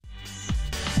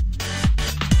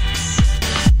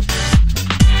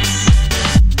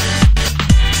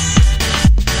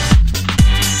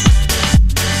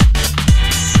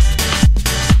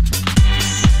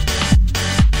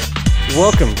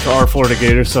Welcome to our Florida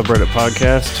Gator subreddit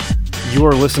podcast. You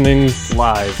are listening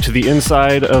live to the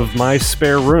inside of my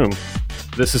spare room.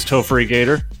 This is Tofree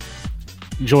Gator.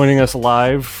 Joining us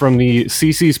live from the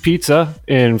CC's Pizza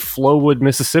in Flowood,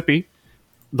 Mississippi,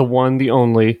 the one, the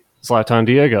only, Zlatan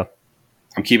Diego.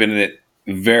 I'm keeping it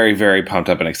very, very pumped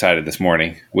up and excited this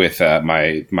morning with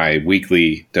my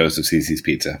weekly dose of CC's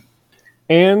Pizza.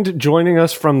 And joining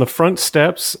us from the front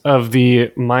steps of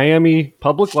the Miami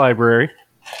Public Library,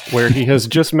 where he has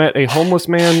just met a homeless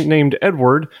man named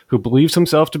Edward who believes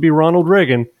himself to be Ronald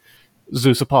Reagan,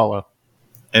 Zeus Apollo.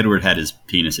 Edward had his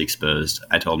penis exposed.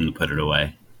 I told him to put it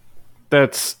away.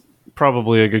 That's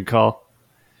probably a good call.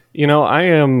 You know, I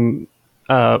am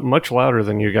much louder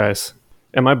than you guys.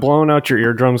 Am I blowing out your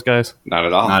eardrums, guys? Not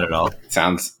at all. Not at all.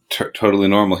 Sounds totally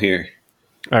normal here.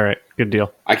 All right, good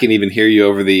deal. I can even hear you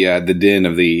over the din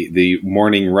of the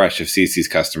morning rush of CC's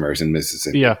customers in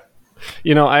Mississippi. Yeah.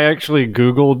 You know, I actually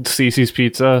Googled CC's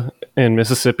Pizza in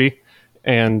Mississippi,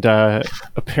 and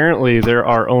apparently there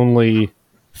are only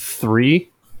 3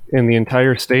 in the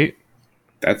entire state.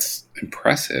 That's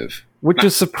impressive. Which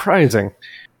is surprising.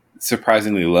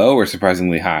 Surprisingly low or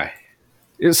surprisingly high?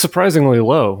 It's surprisingly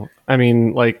low. I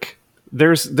mean, like,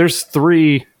 there's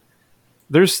 3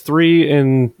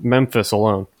 in Memphis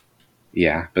alone.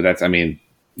 Yeah, but that's, I mean,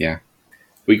 yeah.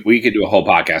 We could do a whole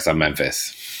podcast on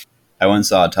Memphis. I once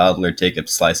saw a toddler take a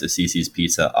slice of CC's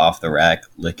Pizza off the rack,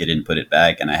 lick it, and put it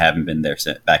back, and I haven't been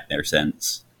back there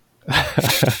since.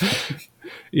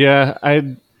 Yeah,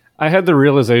 I had the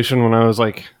realization when I was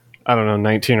like, I don't know,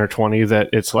 19 or 20 that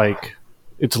it's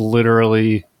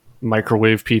literally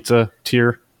microwave pizza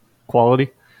tier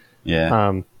quality. Yeah.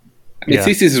 I mean,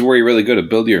 CC's is where you really go to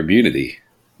build your immunity.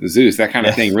 Zeus, that kind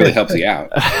of thing really helps you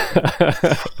out.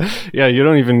 Yeah, you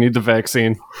don't even need the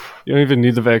vaccine. You don't even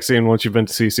need the vaccine once you've been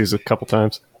to CC's a couple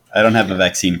times. I don't have a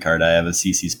vaccine card. I have a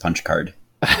CC's punch card.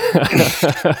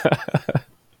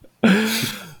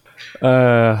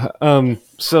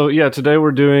 So yeah, today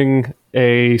we're doing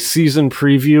a season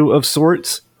preview of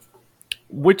sorts.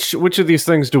 Which of these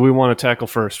things do we want to tackle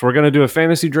first? We're going to do a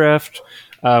fantasy draft.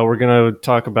 We're going to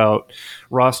talk about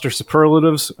roster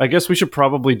superlatives. I guess we should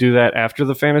probably do that after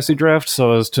the fantasy draft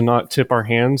so as to not tip our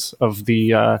hands of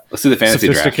the let's do the fantasy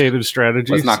sophisticated draft.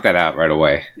 Strategies. Let's knock that out right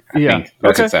away. I think Okay.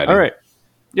 that's exciting. All right.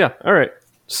 Yeah. All right.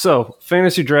 So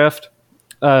fantasy draft.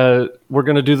 We're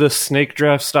going to do this snake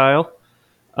draft style.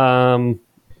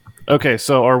 Okay,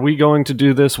 so are we going to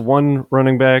do this 1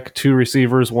 running back, 2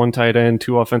 receivers, 1 tight end,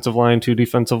 2 offensive line, 2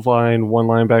 defensive line, 1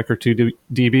 linebacker, 2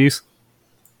 DBs?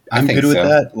 I'm good with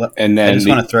that. And then I just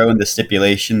want to throw in the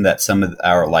stipulation that some of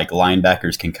our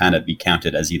linebackers can kind of be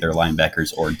counted as either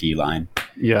linebackers or D-line.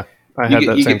 Yeah, I had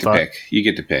that same thought. You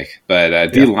get to pick.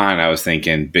 But D-line, I was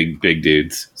thinking big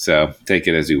dudes. So take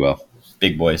it as you will.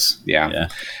 Big boys. Yeah.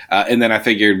 And then I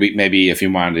figured maybe if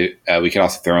you wanted to, we could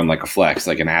also throw in like a flex,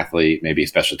 like an athlete, maybe a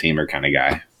special teamer kind of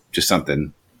guy. Just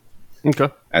something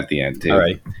at the end, too. All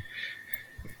right.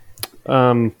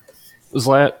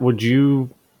 Zlat, would you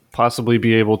possibly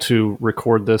be able to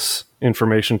record this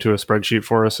information to a spreadsheet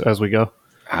for us as we go?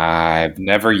 I've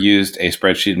never used a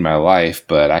spreadsheet in my life,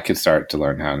 but I could start to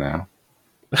learn how now.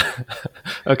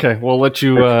 Okay, we'll let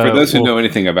you... for those who know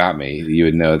anything about me, you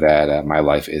would know that my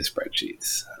life is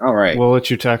spreadsheets. All right. We'll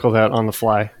let you tackle that on the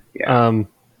fly. Yeah.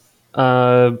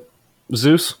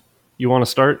 Zeus, you want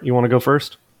to start? You want to go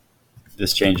first?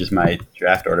 This changes my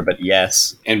draft order, but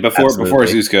yes. And before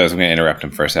Zeus goes, I'm going to interrupt him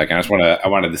for a second. I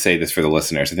wanted to say this for the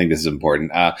listeners. I think this is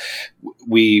important.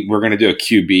 We're going to do a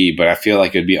QB, but I feel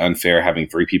like it would be unfair having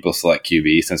 3 people select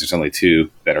QB since there's only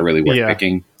 2 that are really worth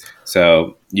picking.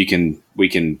 So we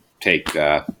can take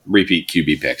repeat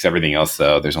QB picks. Everything else,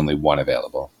 though, there's only 1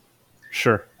 available.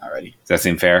 Sure. Alrighty. Does that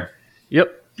seem fair?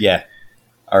 Yep. Yeah.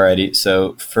 Alrighty.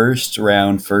 So first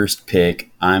round, first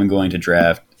pick, I'm going to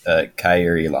draft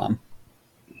Khair Elam.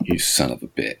 You son of a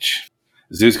bitch.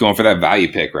 Zeus going for that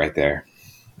value pick right there.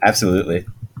 Absolutely.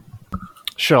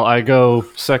 Shall I go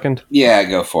second? Yeah,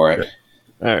 go for it.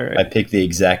 All right. I picked the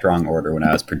exact wrong order when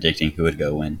I was predicting who would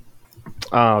go win.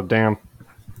 Oh, damn.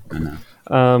 I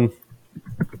know.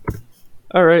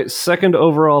 All right, second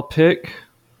overall pick.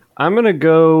 I'm going to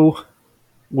go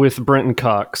with Brenton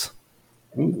Cox.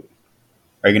 Ooh.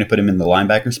 Are you going to put him in the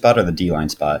linebacker spot or the D-line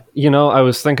spot? You know, I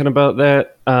was thinking about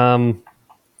that.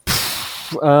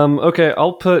 Okay,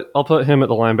 I'll put him at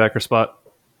the linebacker spot.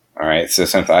 All right, so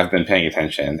since I've been paying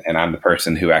attention and I'm the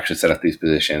person who actually set up these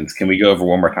positions, can we go over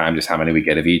one more time just how many we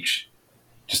get of each?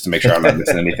 Just to make sure I'm not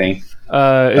missing anything.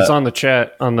 It's on the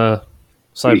chat, on the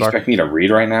sidebar. You expect me to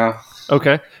read right now?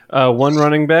 Okay. 1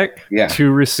 running back,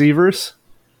 2 receivers,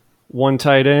 1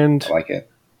 tight end, I like it.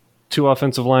 2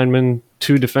 offensive linemen,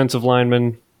 2 defensive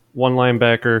linemen, 1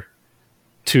 linebacker,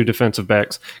 2 defensive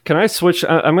backs. Can I switch?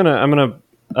 I'm gonna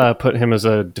put him as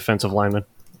a defensive lineman.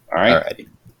 All right. Alrighty.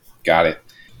 Got it.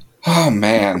 Oh,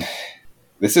 man.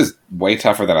 This is way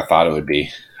tougher than I thought it would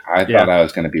be. I thought I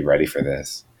was going to be ready for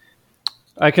this.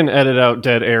 I can edit out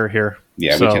dead air here.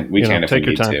 Yeah, so, we can if take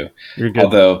we your need time. to. You're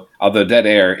good. Although dead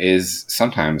air is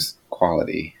sometimes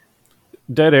quality.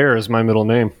 Dead air is my middle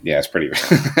name. Yeah, it's pretty.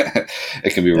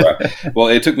 It can be rough. Well,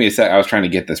 it took me a sec. I was trying to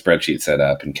get the spreadsheet set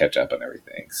up and catch up on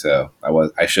everything, so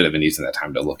I should have been using that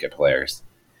time to look at players.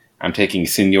 I'm taking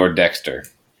Senor Dexter.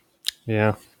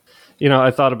 Yeah,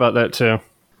 I thought about that too.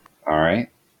 All right.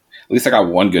 At least I got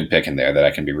one good pick in there that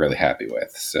I can be really happy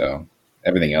with. So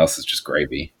everything else is just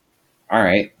gravy. All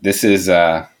right. This is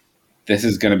going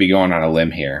to be going on a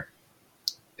limb here.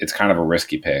 It's kind of a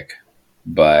risky pick,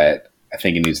 but I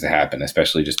think it needs to happen,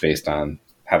 especially just based on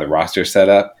how the roster's set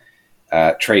up.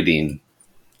 Trey Dean.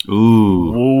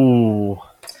 Ooh.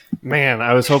 Man,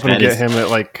 I was hoping to get him at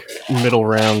like middle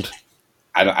round.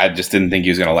 I just didn't think he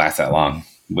was going to last that long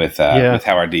with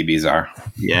how our DBs are.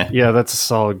 Yeah, that's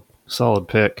a solid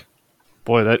pick.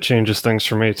 Boy, that changes things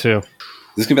for me too.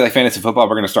 This is gonna be like fantasy football.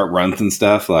 We're gonna start runs and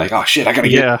stuff. Like, oh shit, gotta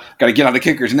get on the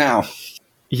kickers now.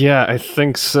 Yeah, I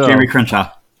think so. Jeremy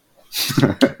Crenshaw.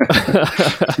 Oh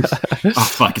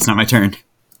fuck! It's not my turn.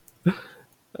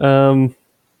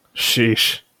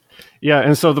 Sheesh. Yeah,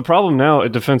 and so the problem now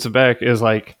at defensive back is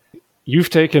like you've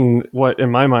taken what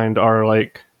in my mind are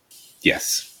like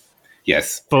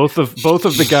Yes. Both of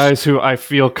the guys who I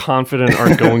feel confident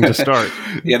are going to start.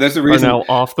 Yeah, there's a reason are now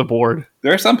off the board.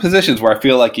 There are some positions where I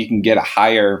feel like you can get a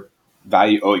higher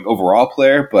value overall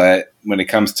player, but when it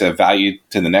comes to value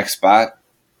to the next spot,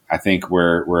 I think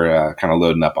we're kind of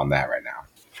loading up on that right now.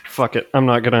 Fuck it. I'm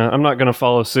not gonna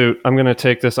follow suit. I'm gonna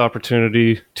take this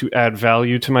opportunity to add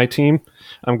value to my team.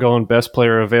 I'm going best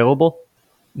player available,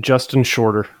 Justin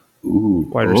Shorter,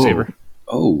 wide receiver.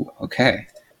 Oh, okay.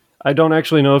 I don't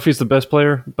actually know if he's the best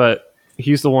player, but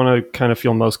he's the one I kind of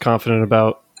feel most confident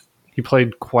about. He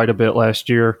played quite a bit last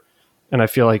year, and I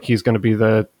feel like he's going to be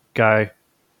the guy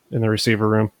in the receiver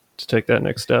room to take that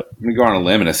next step. I'm going to go on a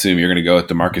limb and assume you're going to go with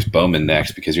DeMarcus Bowman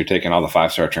next because you're taking all the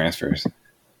 5-star transfers.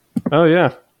 Oh,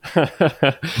 yeah.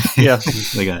 Yeah.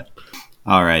 Look at that.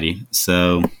 Alrighty.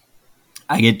 So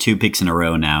I get 2 picks in a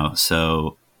row now.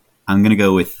 So I'm going to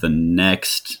go with the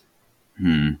next.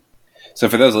 So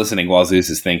for those listening, while Zeus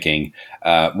is thinking,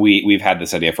 we've had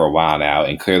this idea for a while now,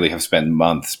 and clearly have spent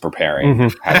months preparing,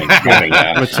 having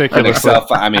an Excel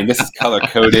file. I mean, this is color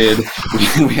coded.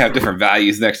 We have different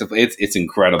values next to it. It's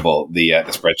incredible the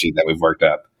spreadsheet that we've worked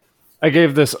up. I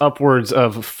gave this upwards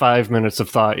of 5 minutes of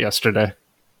thought yesterday.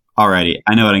 Alrighty,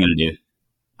 I know what I'm going to do.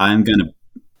 I'm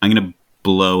gonna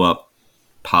blow up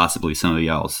possibly some of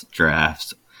y'all's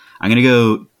drafts. I'm gonna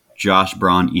go Josh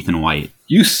Braun, Ethan White.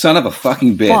 You son of a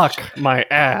fucking bitch. Fuck my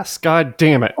ass. God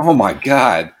damn it. Oh my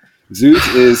God. Zeus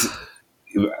is...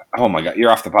 Oh my God. You're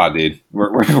off the pod, dude.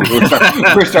 We're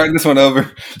starting this one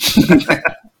over.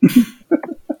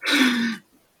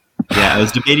 Yeah, I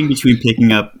was debating between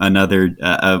picking up another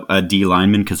a D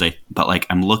lineman but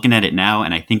I'm looking at it now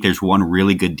and I think there's one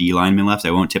really good D lineman left.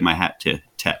 I won't tip my hat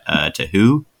to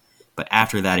who, but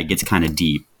after that it gets kind of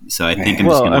deep. So I think I'm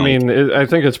just going to... I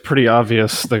think it's pretty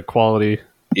obvious the quality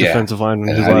defensive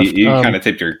lineman who's left. You kind of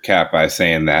tipped your cap by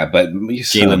saying that, but you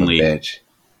son of a bitch.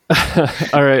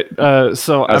 All right,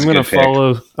 so I'm going to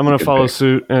follow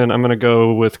suit, and I'm going to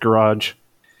go with Garage.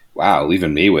 Wow,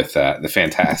 leaving me with the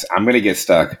fantastic. I'm going to get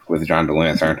stuck with John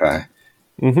DeLance, aren't I?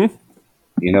 Mm-hmm.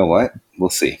 You know what? We'll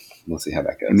see. We'll see how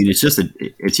that goes. I mean,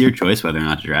 it's your choice whether or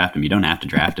not to draft him. You don't have to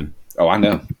draft him. Oh, I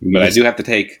know. But I do have to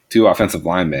take 2 offensive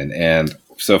linemen, and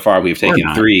so far we've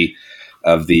taken 3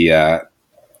 of the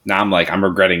now I'm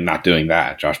regretting not doing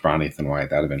that. Josh Brown, Ethan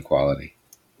White, that would have been quality.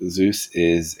 Zeus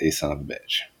is a son of a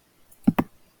bitch.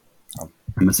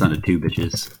 I'm a son of 2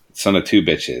 bitches. Son of 2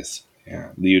 bitches.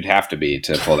 Yeah, you'd have to be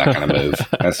to pull that kind of move.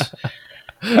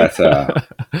 That's a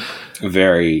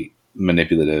very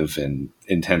manipulative and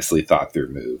intensely thought through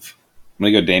move. I'm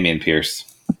gonna go Damian Pierce.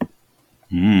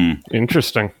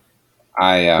 Interesting.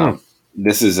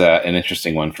 This is an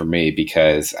interesting one for me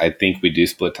because I think we do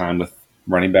split time with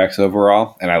running backs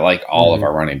overall, and I like all of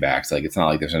our running backs. Like, it's not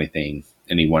like there's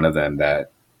any one of them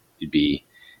that you'd be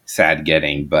sad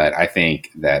getting, but I think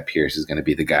that Pierce is going to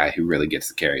be the guy who really gets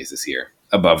the carries this year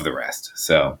above the rest.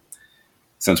 So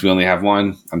since we only have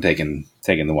one, I'm taking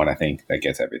the one I think that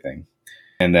gets everything.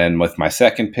 And then with my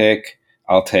second pick,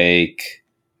 I'll take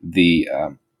the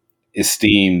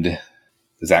esteemed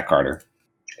Zach Carter,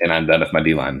 and I'm done with my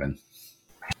D lineman.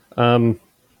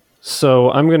 So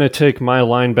I'm going to take my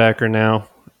linebacker now,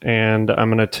 and I'm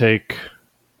going to take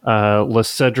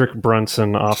LeCedric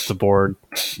Brunson off the board.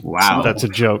 Wow. That's a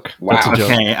joke. Wow. That's a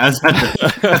joke. Okay, I was about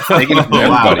to... Taking it from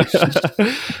Wow.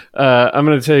 everybody. I'm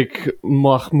going to take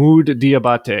Mahmoud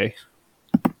Diabate.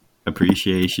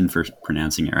 Appreciation for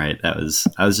pronouncing it right. I was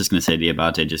just going to say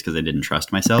Diabate just because I didn't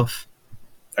trust myself.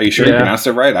 Are you sure you pronounced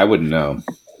it right? I wouldn't know.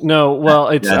 No, well,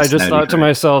 I just that'd thought be to correct.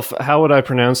 myself, how would I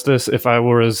pronounce this if I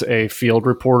was a field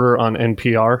reporter on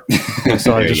NPR?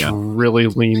 So I There you just go. really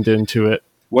leaned into it.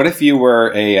 What if you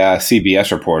were a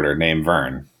CBS reporter named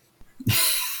Vern?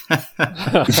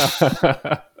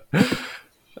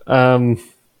 I'm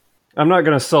not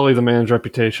going to sully the man's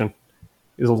reputation.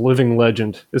 He's a living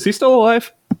legend. Is he still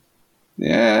alive?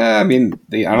 Yeah, I mean,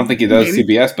 I don't think he does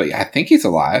CBS, but I think he's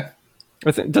alive.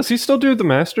 Does he still do the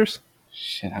Masters?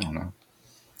 Shit, I don't know.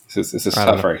 This is I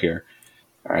don't stuff know. right here.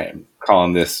 All right, I'm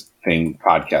calling this thing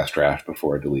podcast draft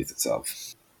before it deletes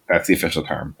itself. That's the official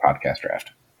term, podcast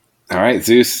draft. All right,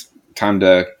 Zeus, time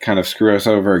to kind of screw us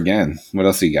over again. What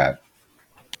else you got?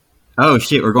 Oh,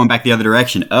 shit, we're going back the other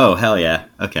direction. Oh, hell yeah.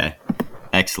 Okay.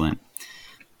 Excellent.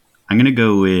 I'm going to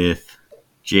go with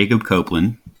Jacob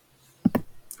Copeland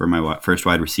for my first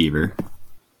wide receiver.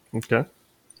 Okay.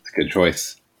 It's a good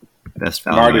choice. Best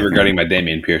I'm value, already I think. regretting my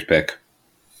Damian Pierce pick.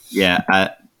 Yeah,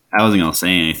 I wasn't going to say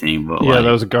anything, but Yeah, like,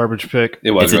 that was a garbage pick.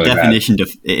 It was it's really a bad. definition.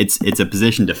 It's a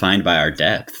position defined by our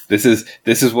depth. This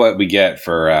is what we get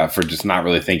for just not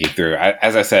really thinking through.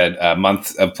 As I said,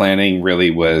 months of planning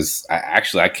really was.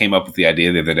 I came up with the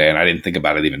idea the other day, and I didn't think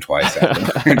about it even twice.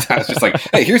 Afterwards. I was just like,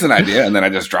 "Hey, here's an idea," and then I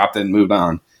just dropped it and moved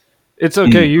on. It's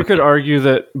okay. You could argue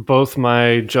that both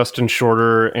my Justin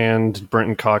Shorter and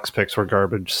Brenton Cox picks were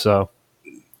garbage. So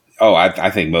Oh, I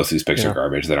think most of these picks Yeah. are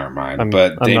garbage that aren't mine. I'm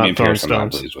But not Damian throwing Pierce, I'm not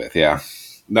stones. pleased with. Yeah,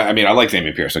 no, I mean, I like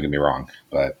Damian Pierce. Don't get me wrong,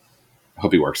 but I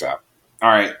hope he works out. All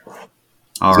right,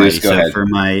 All Zeus, right, go so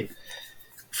ahead.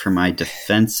 for my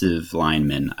defensive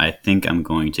lineman, I think I'm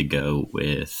going to go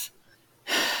with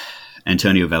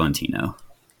Antonio Valentino.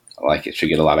 I like it. Should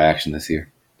get a lot of action this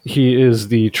year. he is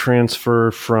the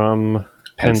transfer from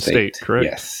Penn State, correct?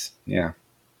 Yes. Yeah.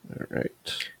 All right.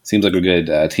 Seems like a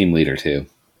good team leader too.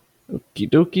 Okie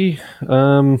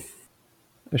dokie.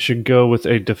 I should go with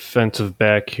a defensive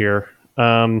back here.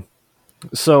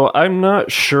 So I'm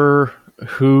not sure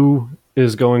who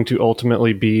is going to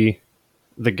ultimately be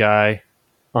the guy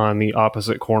on the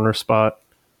opposite corner spot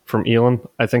from Elam.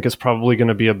 I think it's probably going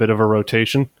to be a bit of a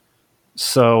rotation.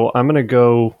 So I'm going to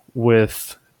go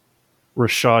with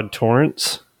Rashad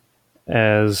Torrance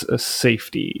as a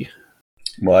safety.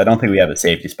 Well, I don't think we have a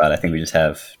safety spot. I think we just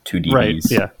have two DBs. Right.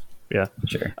 Yeah. Yeah.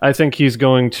 Sure. I think he's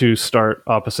going to start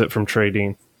opposite from Trey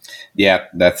Dean. Yeah,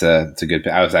 it's a good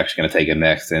pick. I was actually going to take him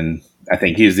next, and I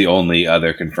think he's the only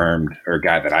other confirmed or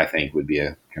guy that I think would be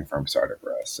a confirmed starter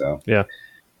for us. So Yeah.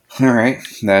 all right,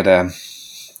 that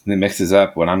mixes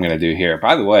up what I'm going to do here.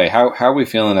 By the way, how are we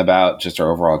feeling about just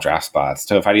our overall draft spots?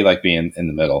 Toph, how do you like being in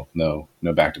the middle? No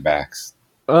back to backs.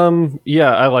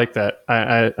 Yeah, I like that.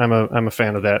 I'm a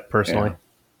fan of that personally. Yeah.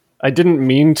 I didn't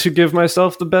mean to give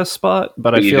myself the best spot,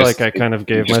 but I you feel just- like I kind of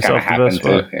gave It just myself kinda the best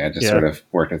happened spot. to. Yeah, it just Yeah. sort of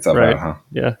worked itself Right. out, huh?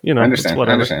 Yeah, you know, I it's understand.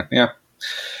 whatever. I understand. Yeah.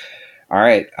 All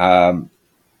right.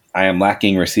 I am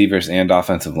lacking receivers and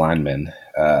offensive linemen.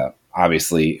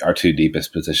 Obviously, our two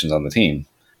deepest positions on the team.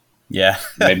 Yeah.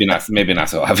 Maybe not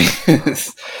so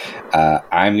obvious.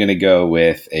 I'm going to go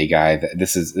with a guy that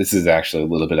this is actually a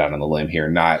little bit out on the limb here,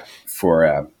 not for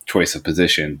a choice of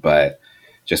position, but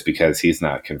just because he's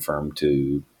not confirmed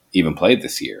to even play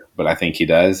this year. But I think he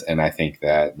does, and I think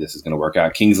that this is going to work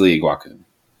out. Kingsley Iguakun.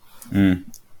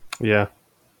 Yeah,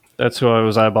 that's who I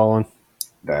was eyeballing.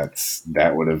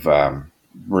 That would have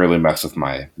really messed with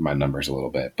my numbers a little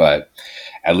bit, but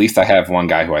at least I have one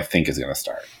guy who I think is going to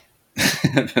start.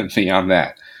 Beyond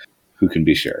that, who can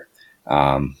be sure?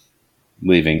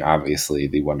 Leaving obviously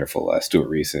the wonderful Stuart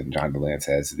Reese and John DeLance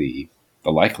as the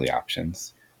likely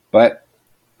options, but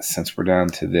since we're down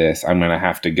to this, I'm going to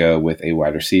have to go with a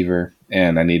wide receiver,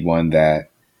 and I need one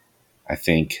that I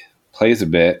think plays a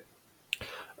bit.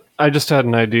 I just had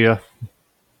an idea.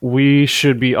 We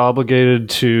should be obligated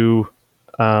to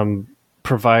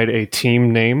provide a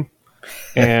team name,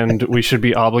 and we should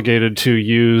be obligated to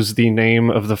use the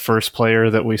name of the first player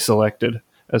that we selected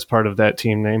as part of that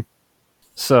team name.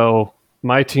 So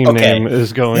my team name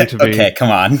is going to be... Okay, come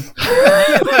on.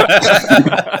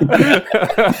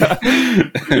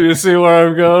 You see where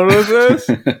I'm going with this?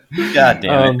 God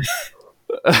damn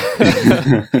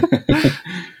it.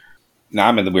 Now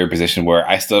I'm in the weird position where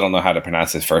I still don't know how to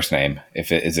pronounce his first name.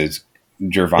 If it's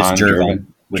Jervon. It's Jervon.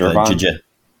 With a JJ.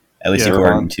 At least Yeah.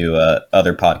 according to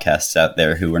other podcasts out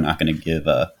there who we're not going to give.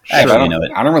 I Actually, don't, you know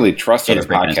it. I don't really trust Gator's other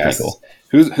breaking is pretty podcasts. cool.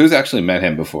 Who's actually met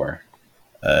him before?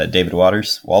 David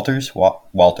Walters. Walters.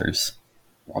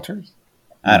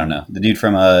 I don't know. The dude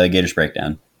from Gator's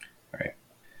Breakdown. Right.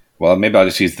 Well, maybe I'll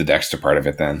just use the Dexter part of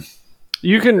it then.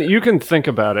 You can think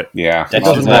about it. Yeah, It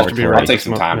doesn't have to be right. I'll take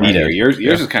some time right here. Yours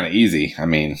is kind of easy. I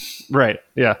mean, right?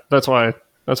 Yeah, that's why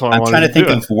I'm trying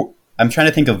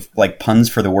to think of like puns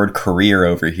for the word career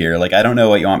over here. Like I don't know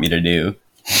what you want me to do.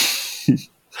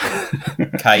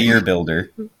 Kair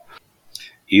builder.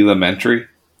 Elementary.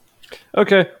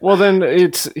 Okay, well then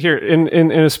it's here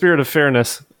in a spirit of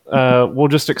fairness. We'll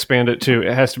just expand it to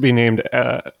it has to be named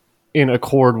in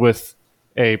accord with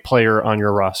a player on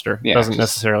your roster. Yeah, doesn't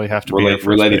necessarily have to be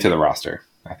related to the roster.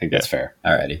 I think that's fair.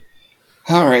 Alrighty.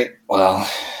 All right. Well,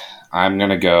 I'm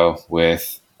gonna go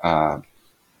with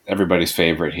everybody's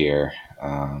favorite here.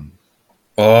 Damn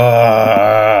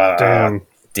God,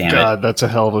 it! that's a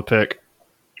hell of a pick.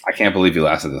 I can't believe you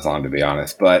lasted this long, to be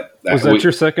honest. But Was that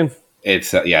your second?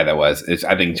 It's yeah, that was.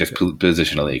 I think just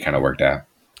positionally, it kind of worked out.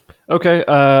 Okay,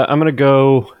 I'm gonna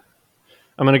go.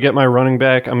 I'm gonna get my running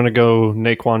back. I'm gonna go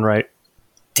Naquan Wright.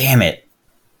 Damn it!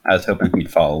 I was hoping he'd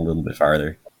fall a little bit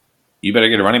farther. You better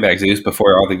get a running back, Zeus,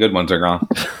 before all the good ones are gone.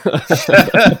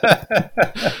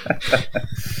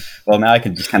 Well, now I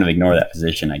can just kind of ignore that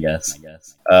position, I guess.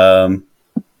 I'm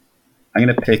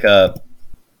gonna pick up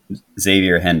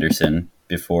Xavier Henderson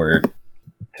before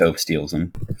Toph steals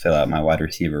him. Fill out my wide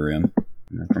receiver room.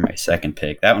 And then for my second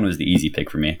pick, that one was the easy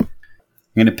pick for me. I'm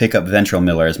going to pick up Ventrell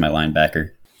Miller as my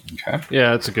linebacker. Okay.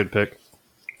 Yeah, that's a good pick.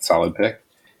 Solid pick.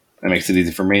 That makes it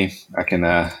easy for me. I can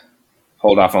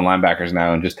hold off on linebackers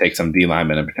now and just take some D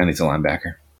lineman and pretend he's a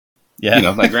linebacker.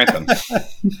 Yeah. Like Grantham.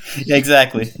 Yeah,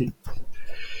 exactly.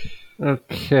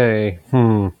 Okay.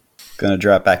 Going to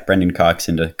drop back Brendan Cox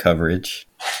into coverage.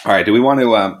 All right. Do we want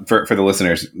to, for the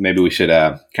listeners, maybe we should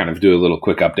kind of do a little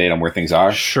quick update on where things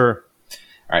are? Sure.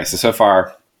 All right. So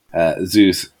far,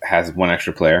 Zeus has one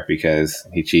extra player because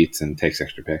he cheats and takes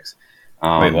extra picks.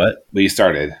 Wait, what? But you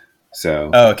started.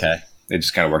 So okay. It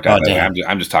just kind of worked out that way.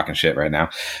 I'm just talking shit right now.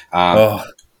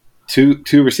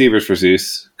 Two receivers for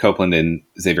Zeus, Copeland and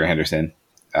Xavier Henderson.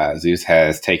 Zeus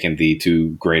has taken the two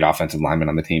great offensive linemen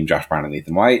on the team, Josh Brown and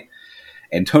Ethan White.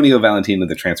 Antonio Valentino,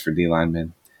 the transfer D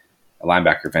lineman, a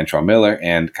linebacker, Ventrell Miller,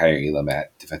 and Kair Elam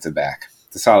at defensive back.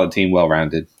 It's a solid team,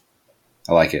 well-rounded.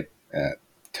 I like it.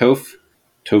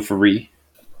 Tofariah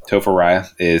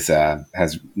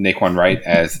has Naquan Wright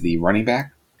as the running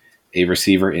back, a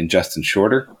receiver in Justin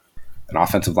Shorter, an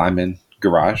offensive lineman,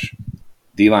 Garage,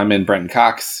 D lineman, Brenton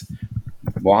Cox,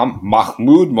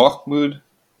 Mahmoud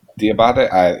Diabate.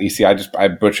 I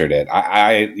butchered it.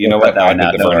 I did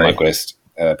the Vern Lundquist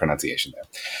pronunciation there.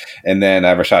 And then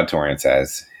Rashad Torrance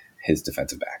as his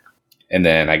defensive back. And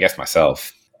then I guess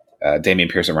myself, Damian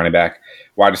Pearson, running back,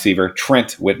 wide receiver,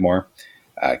 Trent Whitmore,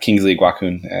 Kingsley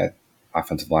Guakun at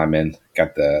offensive lineman,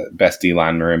 got the best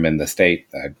D-line room in the state,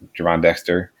 Javon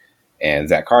Dexter and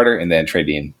Zach Carter, and then Trey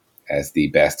Dean as the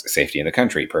best safety in the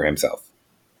country per himself.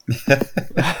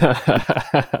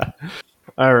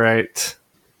 All right.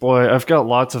 Boy, I've got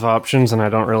lots of options, and I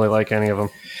don't really like any of them.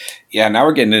 Yeah, now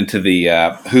we're getting into the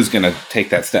who's going to take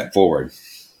that step forward.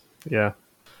 Yeah.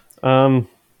 Although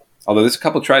there's a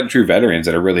couple tried and true veterans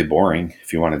that are really boring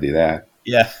if you want to do that.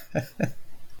 Yeah.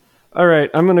 All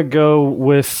right, I'm going to go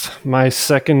with my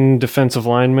second defensive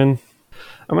lineman.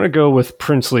 I'm going to go with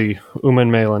Princely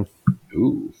Uman-Malin.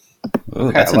 Ooh,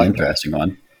 that's an interesting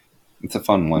one. It's a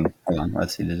fun one. Hold on,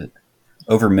 let's see. Is it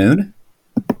over Moon?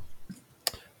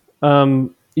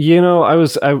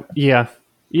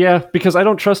 Yeah, because I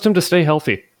don't trust him to stay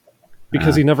healthy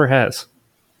because he never has.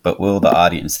 But will the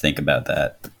audience think about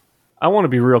that? I want to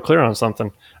be real clear on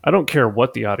something. I don't care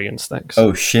what the audience thinks.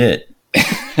 Oh, shit.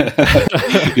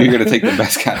 You're going to take the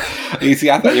best guy. You see,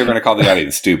 I thought you were going to call the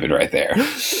audience stupid right there.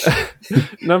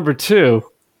 Number two,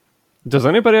 does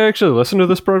anybody actually listen to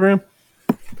this program?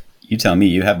 You tell me.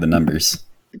 You have the numbers.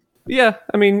 Yeah,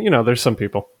 I mean, there's some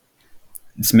people.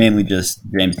 It's mainly just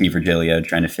James D. Virgilio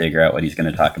trying to figure out what he's going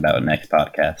to talk about next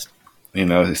podcast.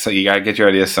 So you got to get your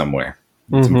ideas somewhere.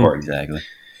 It's important. Exactly.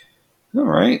 All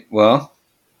right. Well,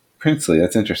 Princely,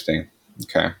 that's interesting.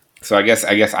 Okay. So I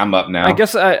guess I'm up now. I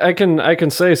guess I can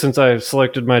say, since I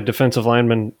selected my defensive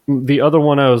lineman, the other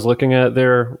one I was looking at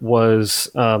there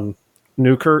was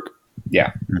Newkirk.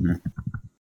 Yeah. Mm-hmm.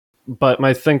 But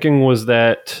my thinking was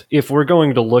that if we're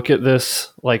going to look at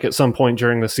this like at some point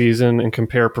during the season and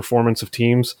compare performance of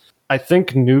teams, I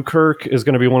think Newkirk is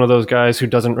going to be one of those guys who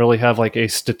doesn't really have like a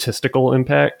statistical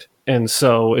impact. And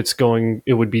so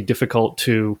it would be difficult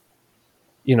to,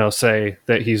 say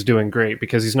that he's doing great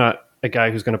because he's not a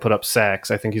guy who's going to put up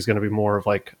sacks. I think he's going to be more of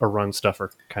like a run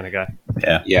stuffer kind of guy.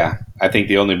 Yeah. I think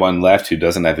the only one left who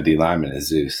doesn't have a D lineman is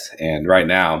Zeus. And right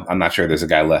now, I'm not sure there's a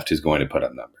guy left who's going to put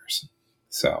up numbers.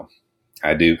 So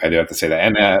I do have to say that.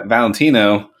 And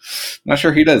Valentino, not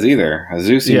sure he does either.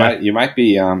 Zeus, you might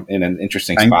be in an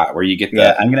interesting spot where you get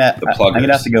the I'm gonna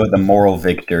have to go with the moral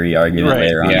victory argument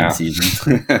later on in the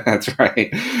season. That's right,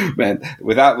 man.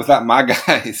 Without my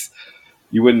guys,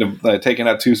 you wouldn't have taken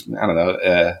up two. I don't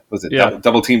know. Was it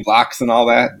double team blocks and all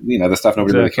that? The stuff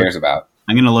nobody really cares about.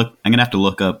 I'm gonna have to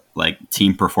look up like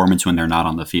team performance when they're not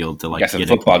on the field to like get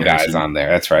football guys on there.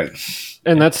 That's right.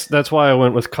 And that's why I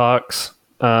went with Cox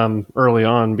early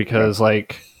on because I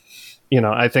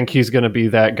think he's going to be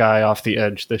that guy off the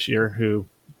edge this year who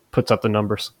puts up the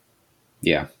numbers.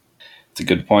 Yeah, it's a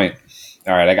good point.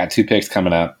 All right, I got 2 picks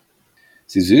coming up.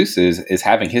 So Zeus is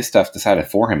having his stuff decided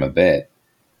for him a bit.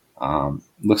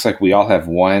 Looks like we all have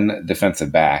one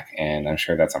defensive back, and I'm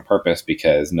sure that's on purpose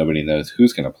because nobody knows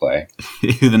who's going to play.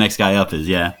 Who the next guy up is,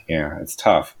 yeah. Yeah, it's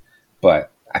tough,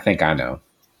 but I think I know.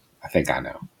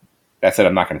 That said,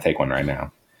 I'm not going to take one right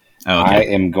now. Oh, okay. I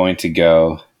am going to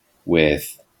go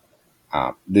with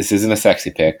this isn't a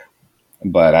sexy pick,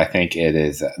 but I think it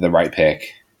is the right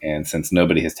pick. And since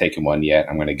nobody has taken one yet,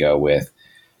 I'm going to go with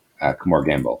Kamar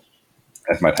Gamble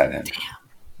as my tight end.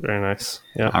 Very nice.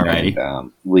 Yeah. Alrighty.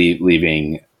 And,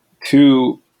 leaving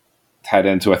 2 tight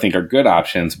ends who I think are good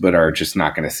options, but are just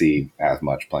not going to see as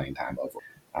much playing time over.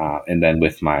 And then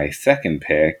with my second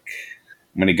pick,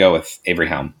 I'm going to go with Avery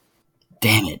Helm.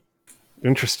 Damn it.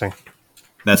 Interesting.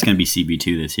 That's going to be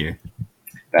CB2 this year.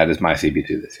 That is my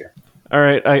CB2 this year. All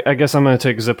right. I guess I'm going to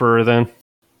take Zipperer then.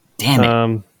 Damn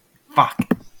it.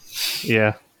 Fuck.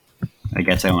 Yeah. I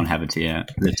guess I won't have the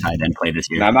tight end play this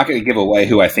year. Now, I'm not going to give away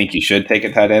who I think you should take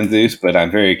at tight end, Zeus, but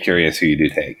I'm very curious who you do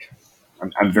take.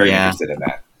 I'm very interested in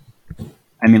that.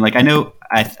 I mean, I know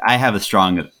I have a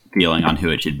strong feeling on who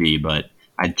it should be, but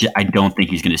I don't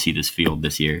think he's going to see this field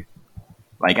this year.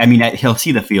 He'll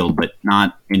see the field, but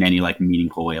not in any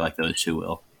meaningful way like those 2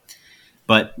 will.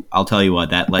 But I'll tell you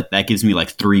what, that gives me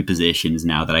 3 positions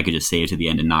now that I could just save to the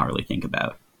end and not really think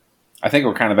about. I think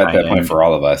we're kind of at that point for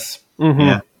all of us. Mm-hmm.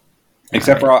 Yeah.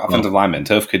 Except for offensive linemen.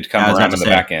 Toph could come around in the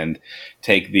back end,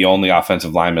 take the only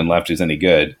offensive lineman left who's any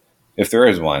good, if there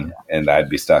is one, and I'd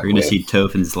be stuck. We're going to see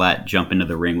Toph and Zlat jump into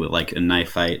the ring with a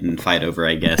knife fight and fight over,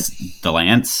 I guess, the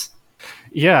Lance.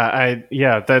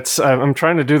 Yeah, that's. I'm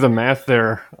trying to do the math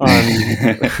there on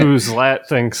who Zlat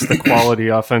thinks the quality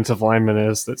offensive lineman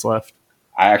is that's left.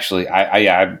 You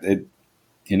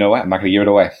know what? I'm not going to give it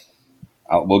away.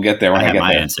 We'll get there when I get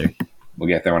there. Answer. We'll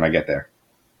get there when I get there.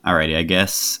 Alrighty, I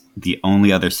guess the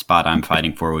only other spot I'm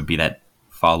fighting for would be that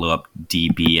follow-up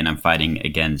DB, and I'm fighting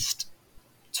against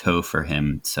Toe for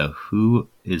him. So who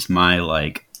is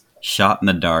my shot in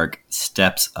the dark,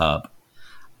 steps up?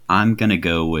 I'm gonna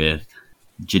go with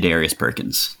Jadarius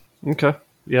Perkins. Okay.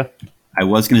 Yeah. I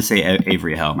was gonna say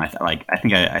Avery Helm. I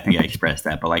think I expressed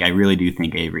that, but I really do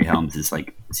think Avery Helms is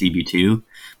CB2.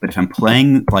 But if I'm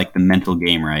playing the mental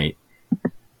game right,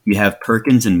 you have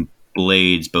Perkins and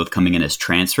Blades both coming in as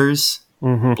transfers.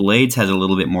 Mm-hmm. Blades has a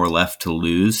little bit more left to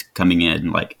lose coming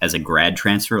in as a grad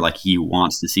transfer. He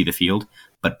wants to see the field,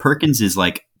 but Perkins is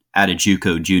at a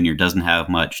JUCO junior, doesn't have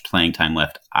much playing time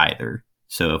left either.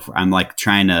 So if I'm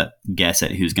trying to guess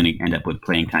at who's going to end up with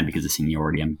playing time because of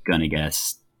seniority, I'm going to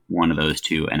guess one of those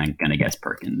 2, and I'm going to guess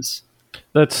Perkins.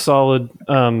 That's solid.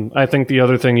 I think the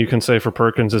other thing you can say for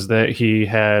Perkins is that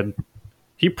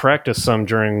he practiced some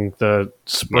during the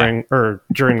spring or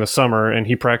during the summer, and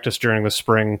he practiced during the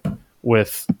spring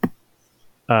with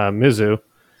Mizzou.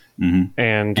 Mm-hmm.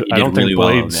 And I don't think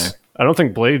Blades. I don't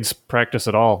think Blades practiced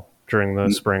at all during the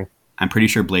spring. I'm pretty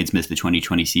sure Blades missed the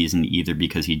 2020 season either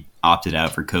because he opted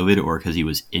out for COVID or because he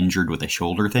was injured with a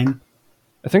shoulder thing.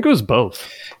 I think it was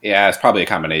both. Yeah, it's probably a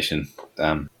combination.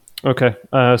 Okay,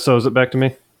 so is it back to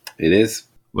me? It is.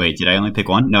 Wait, did I only pick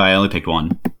one? No, I only picked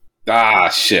one. Ah,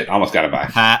 shit. Almost got it by.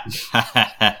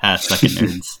 Sucking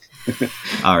nerds.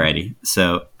 Alrighty.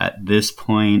 So at this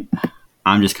point,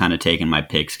 I'm just kind of taking my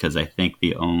picks because I think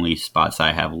the only spots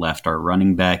I have left are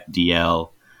running back, DL,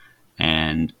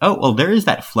 and there is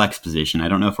that flex position. I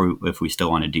don't know if we still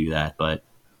want to do that, but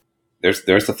there's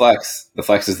the flex. The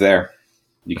flex is there.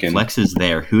 Flex is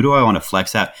there. Who do I want to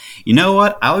flex out? You know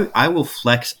what? I will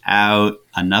flex out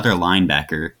another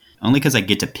linebacker. Only because I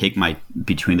get to pick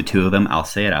between the 2 of them. I'll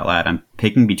say it out loud. I'm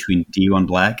picking between D1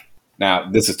 Black. Now,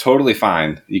 this is totally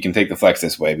fine. You can take the flex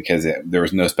this way because there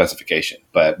was no specification.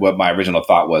 But what my original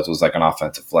thought was an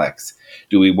offensive flex.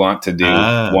 Do we want to do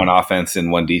one offense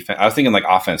and one defense? I was thinking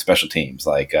offense special teams,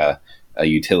 a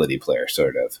utility player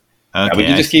sort of. Okay, we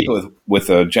can I just see. keep it with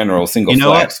a general single You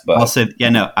know flex. what? But I'll say,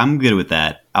 I'm good with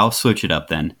that. I'll switch it up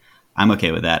then. I'm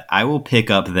okay with that. I will pick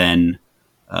up then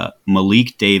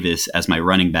Malik Davis as my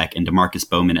running back and DeMarcus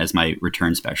Bowman as my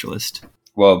return specialist.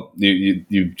 well,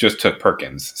 you just took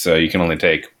Perkins, so you can only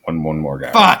take one more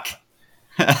guy. Fuck!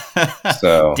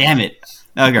 So Damn it.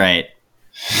 All right.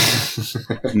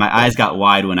 My eyes got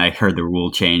wide when I heard the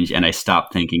rule change, and I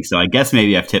stopped thinking. So I guess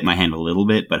maybe I've tipped my hand a little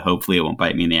bit, but hopefully it won't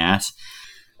bite me in the ass.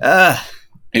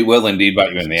 it will indeed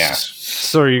bite you in the ass.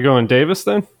 So are you going Davis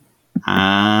then?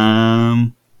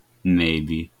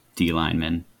 Maybe D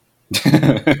lineman.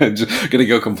 Just gonna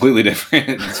go completely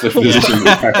different. Positions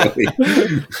entirely.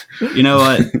 You know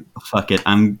what? Fuck it.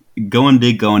 I'm going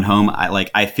big, going home.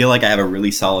 I feel like I have a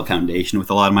really solid foundation with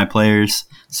a lot of my players,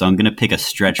 so I'm gonna pick a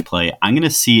stretch play. I'm gonna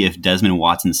see if Desmond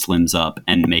Watson slims up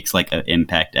and makes like an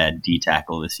impact at D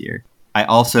tackle this year. It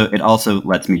also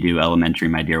lets me do elementary,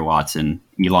 my dear Watson,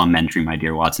 elementary, my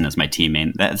dear Watson as my team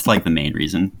name. That's like the main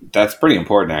reason. That's pretty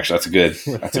important, actually.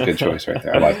 That's a good choice right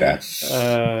there. I like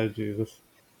that. Jesus.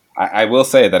 I will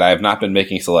say that I have not been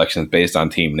making selections based on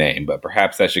team name, but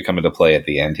perhaps that should come into play at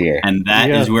the end here. And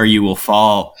that is where you will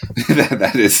fall.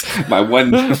 That is my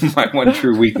one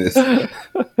true weakness.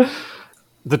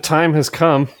 The time has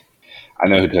come. I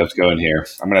know who to go in here.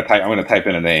 I'm gonna type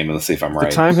in a name and let's see if I'm right.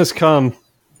 The time has come.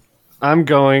 I'm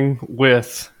going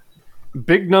with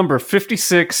big number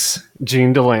 56,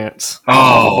 Gene DeLance.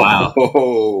 Oh, wow.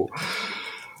 Oh,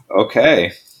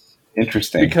 okay.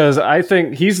 Interesting. Because I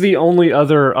think he's the only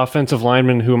other offensive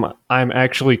lineman whom I'm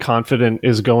actually confident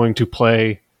is going to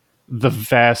play the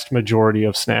vast majority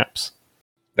of snaps.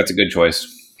 That's a good choice.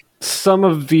 Some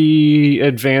of the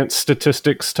advanced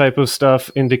statistics type of stuff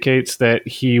indicates that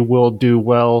he will do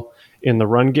well in the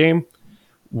run game,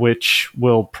 which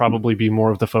will probably be more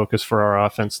of the focus for our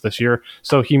offense this year.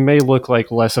 So he may look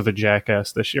like less of a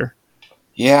jackass this year.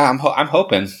 Yeah, I'm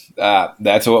hoping.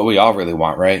 That's what we all really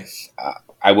want, right?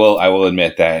 I will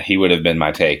admit that he would have been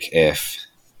my take if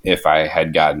I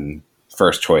had gotten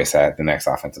first choice at the next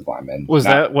offensive lineman. Was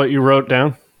that what you wrote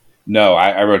down? No,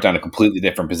 I wrote down a completely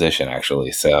different position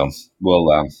actually. So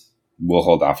we'll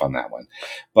hold off on that one.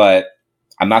 But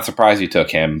I'm not surprised you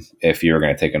took him if you were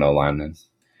going to take an O lineman.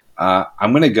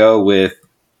 I'm going to go with.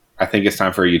 I think it's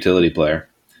time for a utility player.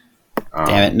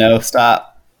 Damn it! No,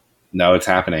 stop. No, it's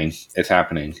happening. It's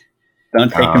happening.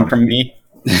 Don't take him from me.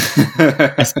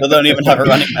 I still don't even have a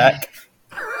running back.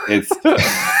 It's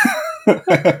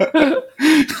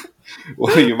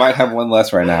well, you might have one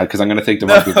less right now because I'm going to take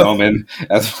DeMarcus Bowman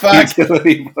as a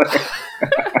utility player.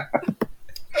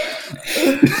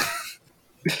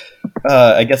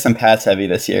 I guess I'm pass heavy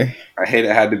this year. I hate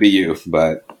it had to be you,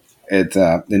 but it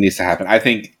needs to happen. I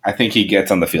think he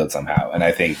gets on the field somehow, and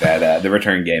I think that the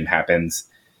return game happens.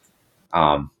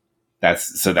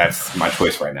 That's my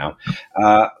choice right now.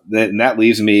 Then that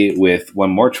leaves me with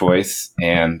one more choice,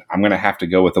 and I'm going to have to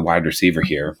go with the wide receiver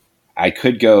here. I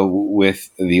could go with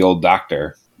the old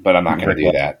doctor, but I'm not going to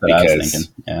do that because,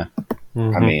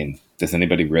 I mean, does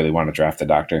anybody really want to draft a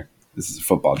doctor? This is a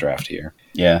football draft here.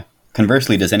 Yeah.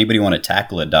 Conversely, does anybody want to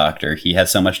tackle a doctor? He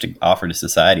has so much to offer to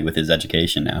society with his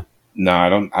education now. No, I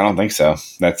don't think so.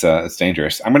 That's it's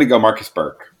dangerous. I'm going to go Marcus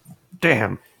Burke.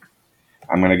 Damn.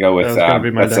 I'm going to go with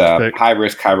that's high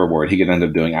risk, high reward. He could end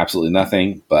up doing absolutely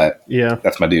nothing, but yeah,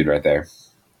 that's my dude right there.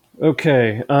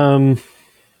 Okay.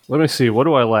 Let me see. What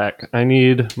do I lack? I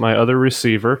need my other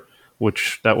receiver,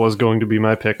 which that was going to be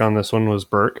my pick on this one was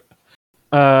Burke.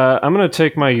 I'm going to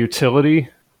take my utility.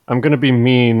 I'm going to be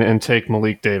mean and take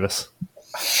Malik Davis.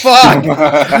 Fuck! No!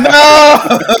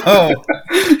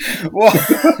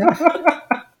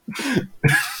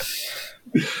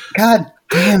 God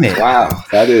damn it. Wow.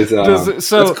 That is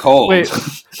that's cold. Wait,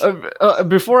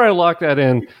 before I lock that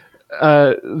in,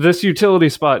 this utility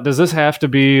spot, does this have to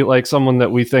be like someone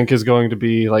that we think is going to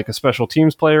be like a special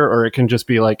teams player, or it can just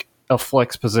be like a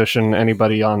flex position,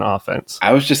 anybody on offense?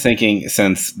 I was just thinking,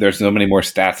 since there's so many more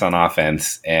stats on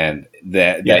offense, and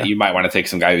that you might want to take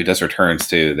some guy who does returns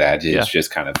too, that is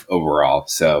just kind of overall.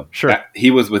 So sure,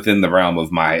 he was within the realm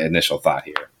of my initial thought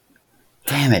here.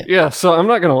 Damn it. Yeah, so I'm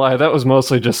not going to lie. That was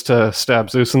mostly just to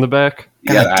stab Zeus in the back.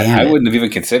 God I wouldn't have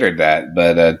even considered that,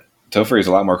 but Topher is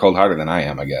a lot more cold-hearted than I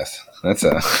am, I guess. That's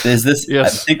Is this?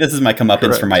 Yes. I think this is my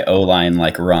comeuppance for my O-line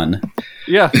run.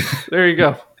 Yeah, there you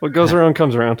go. What goes around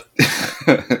comes around.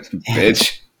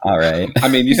 Bitch. All right. I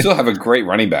mean, you still have a great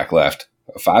running back left.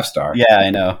 A 5-star. Yeah,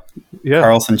 I know. Yeah.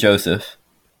 Carlson Joseph.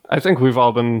 I think we've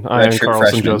all been eyeing Carlson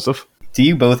freshman. Joseph. Do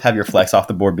you both have your flex off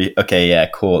the board? Okay, yeah,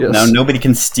 cool. Yes. Now nobody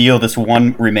can steal this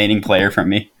one remaining player from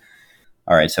me.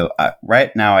 All right, so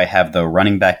right now I have the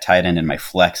running back, tight end, and my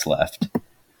flex left.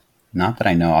 Not that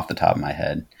I know off the top of my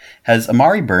head. Has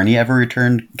Amari Burney ever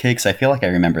returned kicks? I feel like I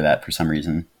remember that for some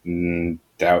reason.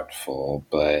 Doubtful,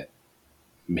 but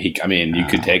you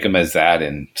could take him as that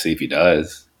and see if he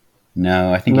does.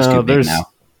 No, I think he's too big now.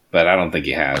 But I don't think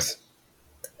he has.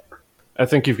 I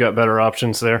think you've got better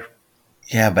options there.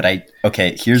 Yeah, but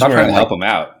here's Stop where trying to help him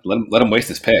out. Let him waste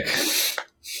his pick.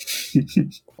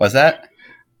 Was that?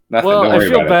 Nothing. Well, Don't I worry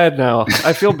feel about bad now.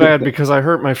 I feel bad because I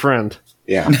hurt my friend.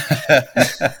 Yeah.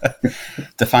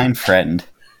 Define friend.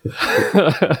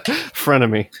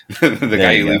 Frenemy. The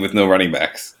guy you leave with no running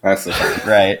backs. That's the thing.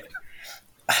 Right.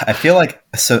 I feel like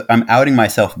I'm outing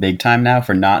myself big time now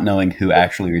for not knowing who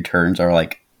actually returns are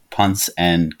like punts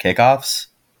and kickoffs.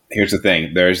 Here's the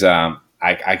thing. There's I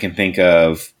can think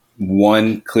of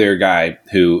one clear guy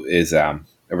who is a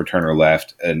returner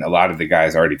left, and a lot of the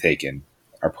guys already taken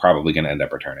are probably going to end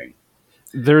up returning.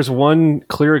 There's one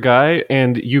clear guy,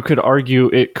 and you could argue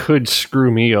it could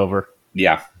screw me over.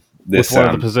 Yeah. With one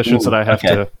of the positions that I have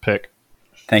to pick.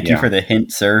 Thank you for the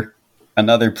hint, sir.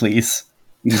 Another, please.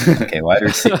 Okay, wide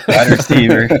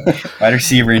receiver,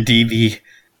 and DB.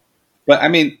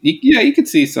 But you could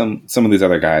see some of these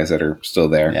other guys that are still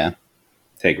there. Yeah,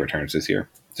 take returns this year.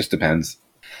 Just depends.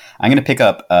 I'm going to pick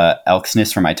up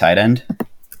Elksness for my tight end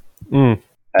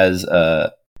as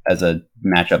a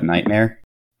matchup nightmare.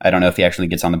 I don't know if he actually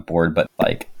gets on the board, but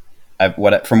like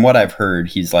from what I've heard,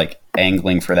 he's like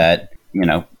angling for that.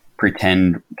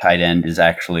 Pretend tight end is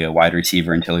actually a wide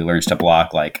receiver until he learns to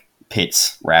block like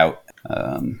Pitt's route.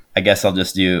 I guess I'll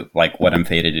just do like what I'm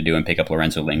fated to do and pick up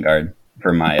Lorenzo Lingard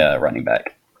for my running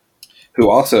back, who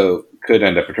also could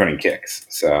end up returning kicks.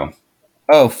 So,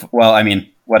 what would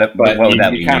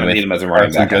that be? You kind of need him as a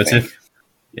running back, Joseph.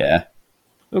 Yeah.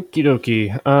 Okie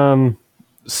dokie.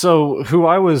 So who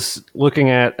I was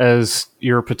looking at as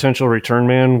your potential return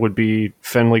man would be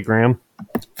Fenley Graham.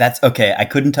 That's okay. I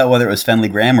couldn't tell whether it was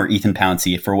Fenley Graham or Ethan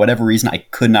Pouncey. For whatever reason, I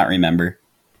could not remember.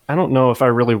 I don't know if I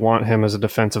really want him as a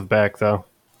defensive back, though.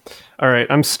 All right,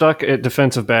 I'm stuck at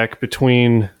defensive back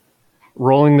between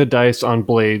rolling the dice on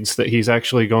Blades that he's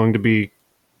actually going to be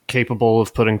capable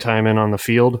of putting time in on the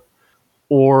field,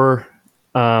 or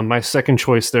my second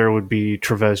choice there would be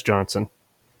Trevez Johnson.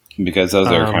 Because those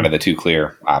are kind of the two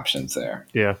clear options there.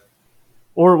 Yeah.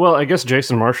 Or, well, I guess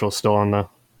Jason Marshall's still on the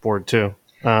board, too.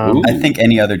 I think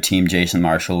any other team, Jason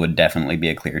Marshall would definitely be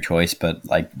a clear choice, but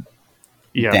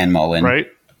Dan Mullen. Right?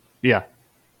 Yeah.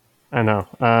 I know.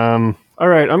 All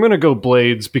right, I'm going to go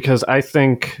Blades because I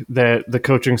think that the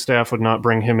coaching staff would not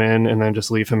bring him in and then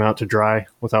just leave him out to dry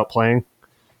without playing.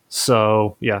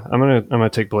 So, yeah, I'm gonna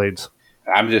take Blades.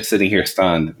 I'm just sitting here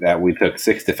stunned that we took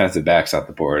 6 defensive backs off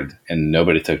the board and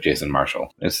nobody took Jason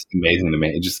Marshall. It's amazing to me.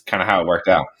 It's just kind of how it worked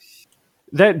out.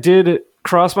 That did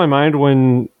cross my mind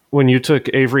when you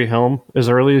took Avery Helm as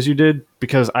early as you did,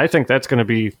 because I think that's going to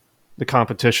be the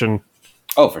competition.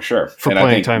 Oh, for sure. For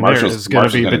playing time there is going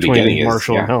to be between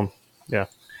Marshall and Helm. Yeah.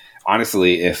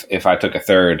 Honestly, if I took a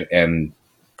third and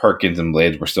Perkins and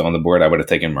Blades were still on the board, I would have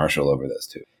taken Marshall over those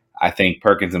two. I think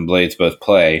Perkins and Blades both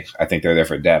play. I think they're there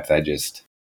for depth.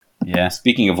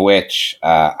 Speaking of which,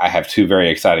 I have 2 very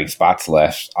exciting spots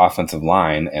left, offensive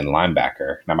line and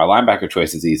linebacker. Now, my linebacker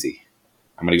choice is easy.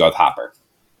 I'm going to go with Hopper.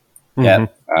 Yeah.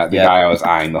 The guy I was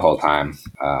eyeing the whole time,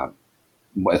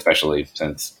 especially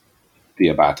since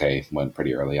Diabate went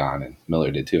pretty early on, and Miller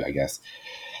did too, I guess.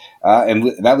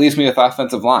 And that leaves me with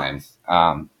offensive line.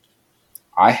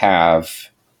 I have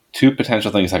 2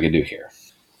 potential things I could do here.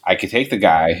 I could take the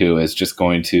guy who is just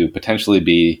going to potentially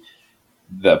be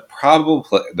the probable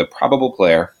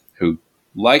player who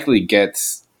likely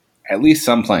gets at least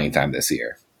some playing time this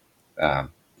year,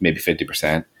 maybe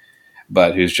 50%,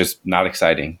 but who's just not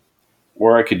exciting.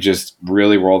 Or I could just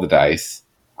really roll the dice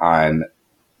on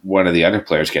one of the other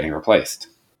players getting replaced.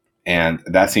 And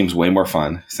that seems way more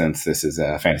fun since this is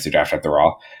a fantasy draft after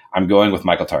all. I'm going with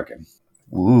Michael Tarkin.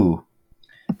 Ooh.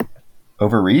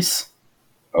 Over Reese?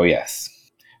 Oh, yes.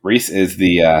 Reese is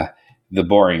the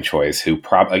boring choice who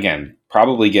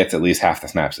probably gets at least half the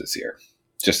snaps this year,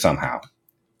 just somehow.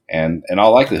 And in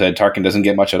all likelihood, Tarkin doesn't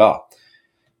get much at all.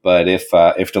 But if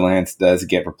DeLance does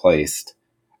get replaced,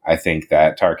 I think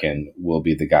that Tarkin will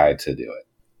be the guy to do it.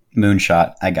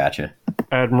 Moonshot. I gotcha.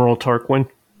 Admiral Tarquin.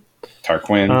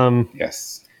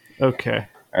 Yes. Okay.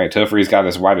 All right, Topher's got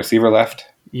his wide receiver left.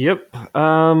 Yep.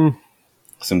 Some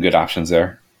good options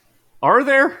there. Are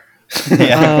there?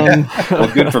 Yeah.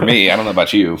 Well, good for me. I don't know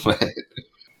about you.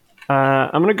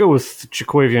 I'm going to go with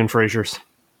Jaquavian Frazier's.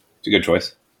 It's a good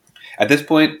choice. At this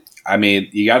point,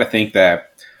 you got to think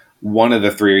that one of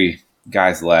the 3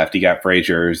 guys left, you got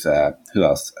Frazier's, who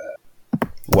else?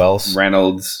 Wells.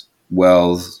 Reynolds,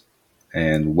 Wells,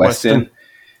 and Weston.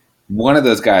 one of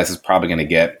those guys is probably going to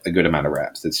get a good amount of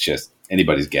reps. It's just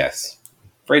anybody's guess.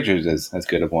 Frazier's is as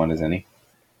good of one as any.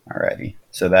 Alrighty.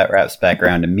 So that wraps back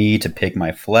around to me to pick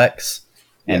my flex,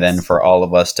 and Yes. then for all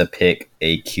of us to pick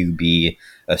a QB,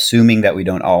 assuming that we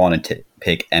don't all want to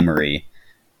pick Emery.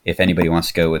 If anybody wants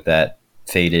to go with that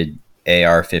faded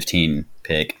AR-15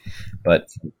 pick, but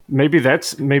Maybe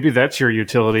that's your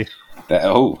utility.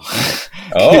 Oh.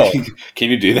 Can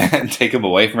you do that and take him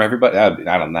away from everybody?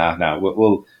 I don't know.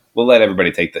 No, we'll let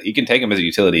everybody take that. You can take him as a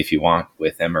utility if you want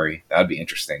with Emery. That would be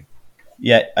interesting.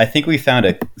 yeah, I think we found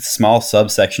a small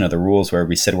subsection of the rules where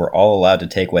we said we're all allowed to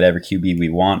take whatever QB we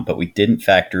want, but we didn't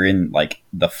factor in like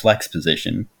the flex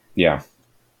position. Yeah.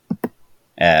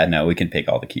 No, we can pick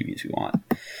all the QBs we want.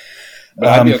 But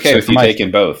I'd be okay so with for you my- taking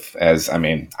both.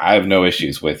 I have no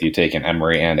issues with you taking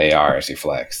Emery and AR as your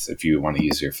flex if you want to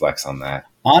use your flex on that.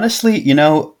 Honestly,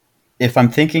 if I'm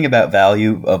thinking about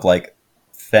value of like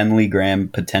Fenley Graham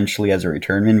potentially as a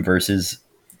returnman versus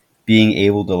being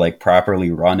able to like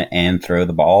properly run and throw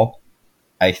the ball,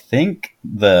 I think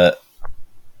the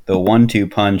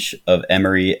 1-2 punch of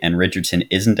Emery and Richardson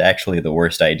isn't actually the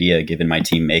worst idea given my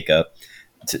team makeup.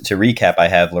 To recap, I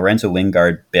have Lorenzo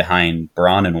Lingard behind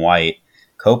Braun and White,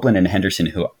 Copeland and Henderson,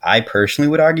 who I personally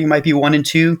would argue might be 1 and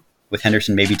 2, with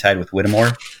Henderson maybe tied with Whittemore.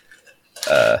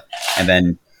 And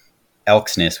then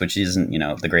Elksness, which isn't,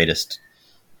 the greatest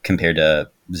compared to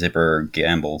Zipper or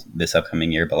Gamble this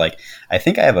upcoming year. But, I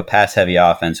think I have a pass-heavy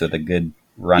offense with a good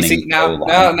running now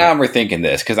O-line. I'm rethinking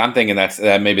this because I'm thinking that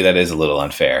maybe that is a little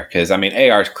unfair because, AR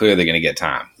is clearly going to get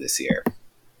time this year.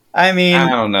 I mean, I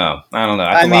don't know.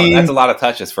 That's a lot of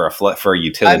touches for a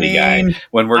utility guy.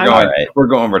 When we're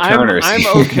going returners. I'm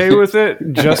okay with it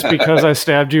just because I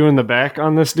stabbed you in the back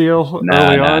on this deal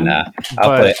early on. I'll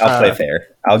play fair.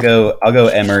 I'll go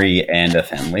Emery and a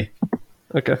Fenley.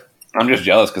 Okay. I'm just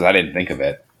jealous because I didn't think of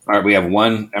it. All right, we have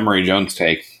one Emery Jones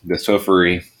take. The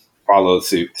Sofari followed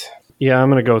suit. Yeah, I'm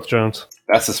going to go with Jones.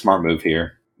 That's the smart move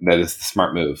here. That is the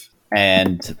smart move.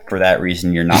 And for that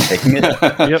reason, you're not picking it?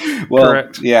 Yep, well,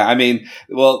 correct. Yeah,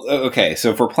 okay.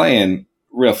 So if we're playing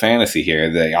real fantasy here,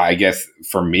 I guess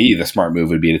for me, the smart move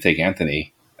would be to take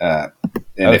Anthony.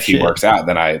 If he works out,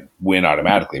 then I win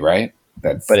automatically, right?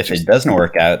 But if it doesn't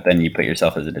work out, then you put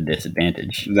yourself at a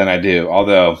disadvantage. Then I do.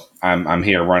 Although I'm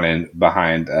here running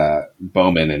behind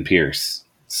Bowman and Pierce,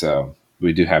 so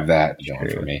we do have that going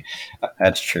for me.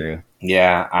 That's true.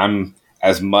 Yeah, I'm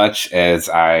as much as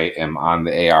I am on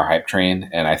the AR hype train,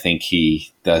 and I think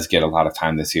he does get a lot of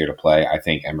time this year to play. I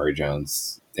think Emery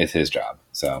Jones is his job,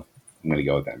 so I'm going to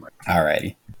go with Emery.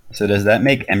 Alrighty. So does that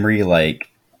make Emery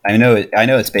I know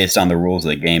it's based on the rules of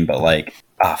the game, but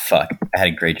fuck, I had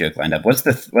a great joke lined up. What's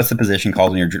the position called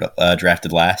when you're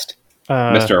drafted last?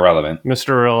 Mr. Irrelevant. Mr.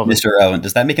 Irrelevant. Mr. Irrelevant.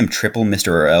 Does that make him triple Mr.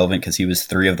 Irrelevant because he was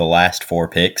 3 of the last 4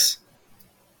 picks?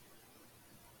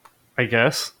 I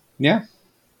guess. Yeah.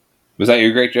 Was that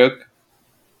your great joke?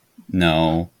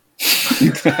 No.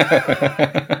 It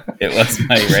was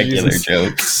my regular Jesus.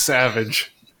 joke.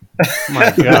 Savage.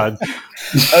 My God.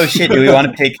 Oh shit! Do we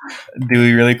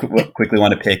really quickly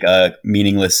want to pick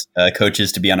meaningless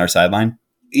coaches to be on our sideline?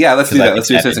 Yeah, let's do that. I Let's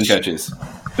do think assistant coaches.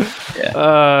 Yeah.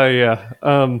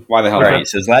 Why the hell All not? right,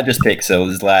 so Zlat just picked. So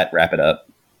Zlat, wrap it up.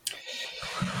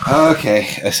 Okay,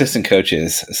 assistant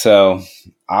coaches. So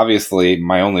obviously,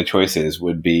 my only choices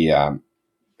would be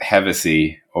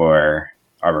Hevesy or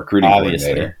our recruiting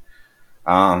coordinator.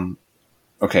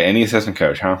 Okay, any assistant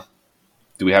coach, huh?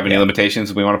 Do we have any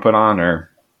limitations we want to put on,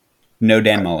 or no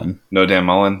Dan Mullen? No Dan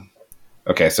Mullen.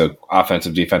 Okay, so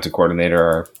offensive, defensive coordinator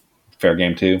are fair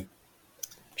game too.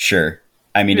 Sure.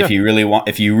 I mean, if you really want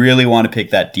to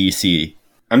pick that DC,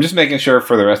 I'm just making sure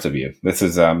for the rest of you. This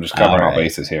is just covering all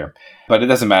bases here, but it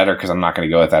doesn't matter because I'm not going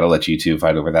to go with that. I'll let you two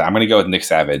fight over that. I'm going to go with Nick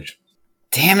Savage.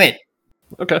 Damn it!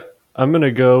 Okay. I'm going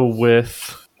to go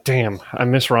with... Damn, I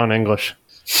miss Ron English.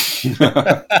 It'd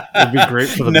be great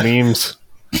for the memes.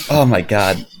 Oh my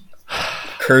God.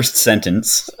 Cursed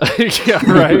sentence. Yeah,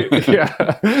 right.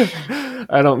 Yeah.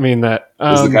 I don't mean that.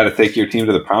 This is the guy to take your team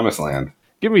to the promised land.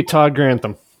 Give me Todd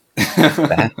Grantham.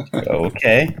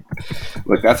 Okay.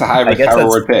 Look, that's a high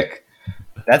reward pick.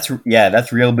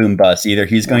 That's real boom bust. Either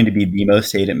he's going to be the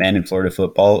most hated man in Florida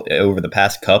football over the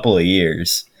past couple of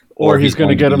years, or he's going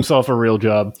to get himself a real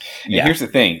job. Yeah. Here's the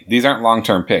thing. These aren't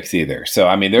long-term picks either. So,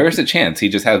 I mean, there is a chance he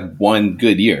just has one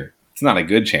good year. It's not a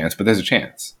good chance, but there's a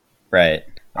chance. Right.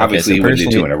 Obviously, he wouldn't do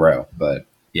 2 in a row, but...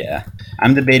 Yeah.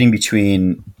 I'm debating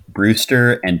between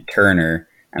Brewster and Turner,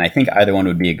 and I think either one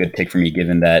would be a good pick for me,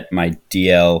 given that my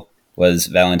DL was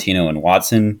Valentino and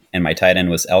Watson, and my tight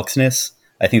end was Elksness.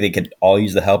 I think they could all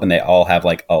use the help, and they all have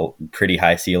a pretty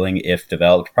high ceiling if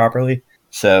developed properly.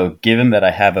 So, given that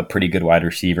I have a pretty good wide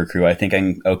receiver crew, I think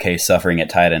I'm okay suffering at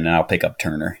tight end, and I'll pick up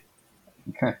Turner.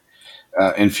 Okay.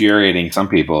 Infuriating some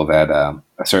people that a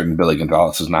certain Billy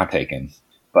Gonzalez was not taken.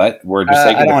 But we're just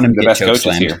taking the best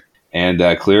coaches here.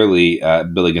 And clearly,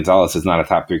 Billy Gonzalez is not a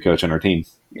top 3 coach on our team.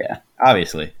 Yeah,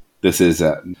 obviously. This is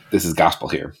gospel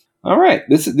here. All right.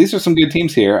 These are some good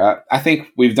teams here. I think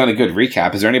we've done a good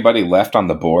recap. Is there anybody left on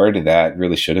the board that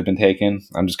really should have been taken?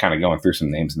 I'm just kind of going through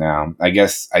some names now. I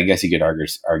guess you could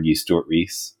argue Stuart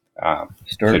Reese.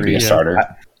 Could be a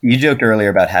starter. You joked earlier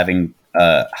about having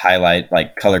highlight,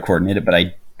 like color coordinated, but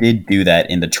I did do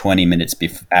that in the 20 minutes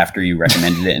after you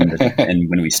recommended it and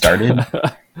when we started.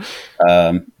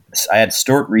 I had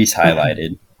Stuart Reese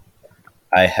highlighted.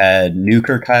 I had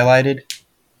Newkirk highlighted.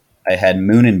 I had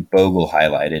Moon and Bogle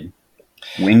highlighted.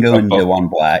 Wingo and Dewan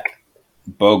Black.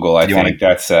 Bogle, I think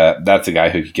that's a guy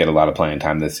who could get a lot of playing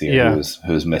time this year.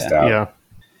 Who's missed out.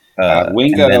 Yeah.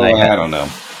 Wingo, I don't know.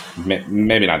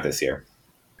 Maybe not this year.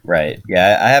 Right.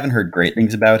 Yeah, I haven't heard great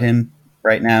things about him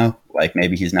right now. Like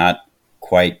maybe he's not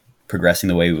quite progressing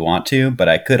the way we want to, but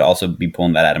I could also be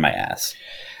pulling that out of my ass.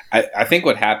 I think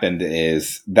what happened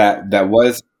is that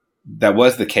was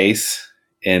the case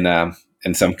in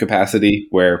some capacity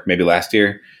where maybe last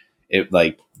year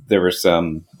there was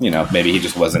some, maybe he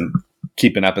just wasn't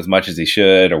keeping up as much as he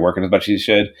should or working as much as he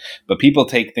should, but people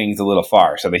take things a little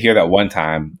far. So they hear that one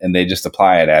time and they just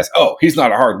apply it as, oh, he's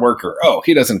not a hard worker. Oh,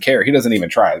 he doesn't care. He doesn't even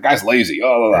try. The guy's lazy.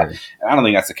 Oh, blah, blah. And I don't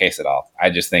think that's the case at all. I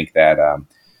just think that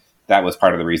that was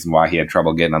part of the reason why he had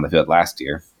trouble getting on the field last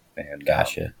year. And,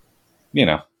 Gotcha.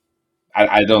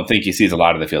 I don't think he sees a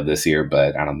lot of the field this year,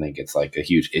 but I don't think it's like a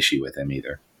huge issue with him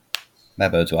either.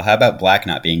 That bodes well. How about Black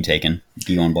not being taken?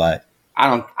 D1 Black.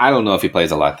 I don't know if he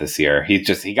plays a lot this year. He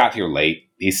got here late.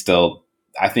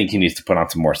 I think he needs to put on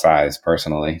some more size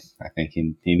personally. I think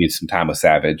he needs some time with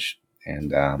Savage.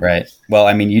 And right. Well,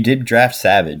 I mean, you did draft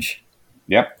Savage.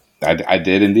 Yep, I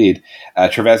did indeed.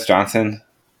 Trevez Johnson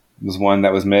was one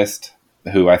that was missed,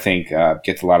 who I think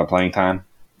gets a lot of playing time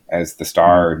as the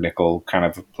star or nickel kind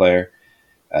of player.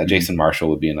 Jason Marshall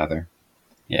would be another.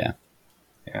 Yeah.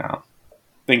 Yeah.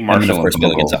 I think Marshall and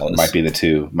Billy Gonzalez might be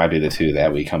the two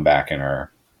that we come back and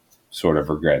are sort of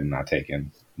regretting not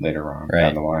taking later on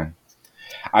down the line.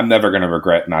 I'm never going to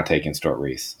regret not taking Stuart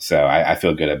Reese, so I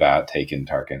feel good about taking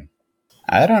Tarkin.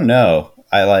 I don't know.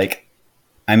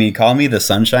 Call me the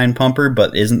sunshine pumper,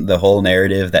 but isn't the whole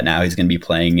narrative that now he's going to be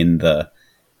playing in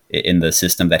the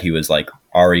system that he was like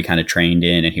already kind of trained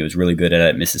in and he was really good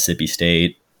at Mississippi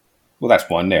State? Well, that's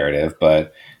one narrative,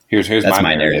 but here's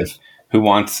my narrative. Who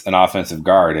wants an offensive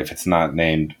guard if it's not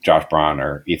named Josh Braun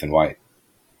or Ethan White?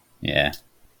 Yeah.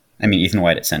 I mean, Ethan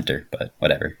White at center, but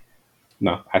whatever.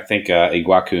 No, I think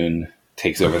Iguakun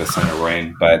takes over the center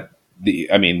reign, but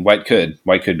White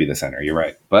could be the center. You're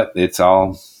right, but it's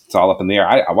all up in the air.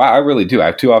 I really do. I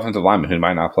have 2 offensive linemen who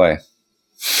might not play.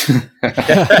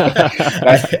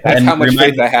 that's how much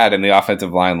faith I had in the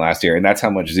offensive line last year, and that's how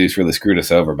much Zeus really screwed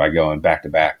us over by going back to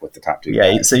back with the top 2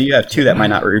 guys. So you have 2 that might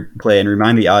not play, and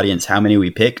remind the audience how many we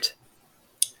picked.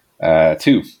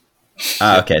 2.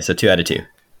 Okay, so 2 out of 2.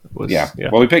 Yeah.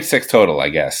 Well, we picked 6 total, I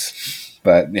guess,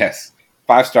 but yes,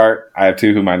 5 start. I have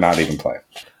 2 who might not even play.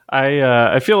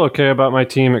 I feel okay about my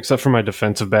team except for my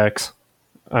defensive backs.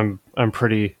 I'm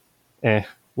pretty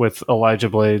with Elijah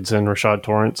Blades and Rashad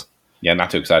Torrance. Yeah,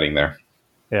 not too exciting there.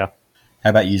 Yeah.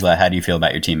 How about you, Zla? How do you feel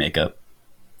about your team makeup?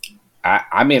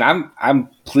 I'm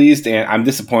pleased and I'm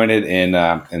disappointed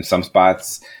in some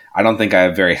spots. I don't think I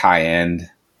have very high end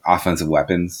offensive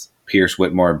weapons. Pierce,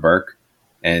 Whitmore, Burke,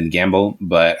 and Gamble,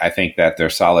 but I think that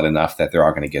they're solid enough that they're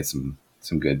all going to get some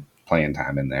good playing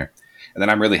time in there. And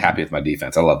then I'm really happy with my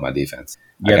defense. I love my defense.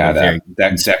 Yeah, I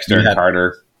got Dexter and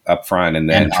Carter up front, and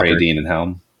then Trey, Dean, and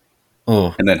Helm.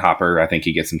 Oh. And then Hopper, I think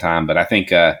he gets some time, but I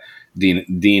think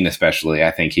Dean especially,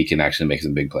 I think he can actually make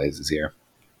some big plays this year.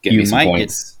 Get me some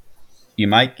points. You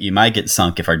might get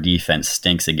sunk if our defense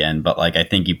stinks again, but I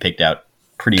think you picked out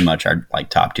pretty much our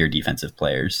top tier defensive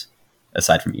players,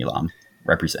 aside from Elam,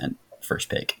 represent first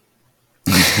pick.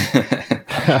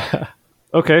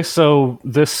 Okay, so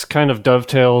this kind of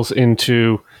dovetails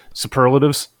into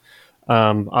superlatives.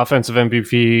 Offensive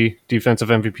MVP, defensive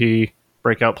MVP,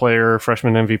 breakout player,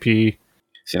 freshman MVP.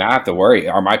 See, now I have to worry.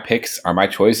 Are my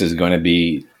choices going to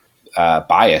be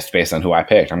biased based on who I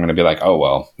picked? I'm going to be like, oh,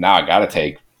 well, now I got to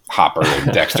take Hopper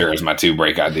and Dexter as my 2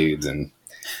 breakout dudes, and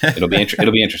it'll be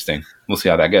interesting. We'll see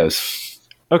how that goes.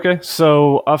 Okay,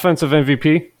 so offensive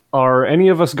MVP. Are any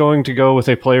of us going to go with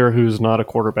a player who's not a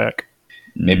quarterback?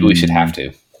 Maybe we should have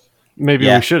to.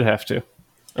 We should have to.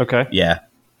 Okay. Yeah.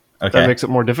 Okay. That makes it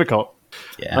more difficult.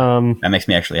 Yeah. That makes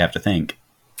me actually have to think.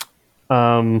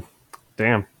 Damn,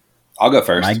 Damn. I'll go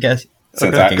first. I guess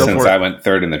Since I went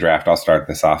third in the draft, I'll start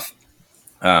this off.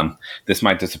 This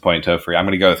might disappoint Topher. I'm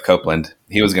going to go with Copeland.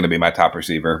 He was going to be my top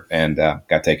receiver and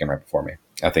got taken right before me.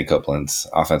 I think Copeland's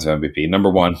offensive MVP.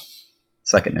 Number 1.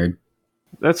 second nerd.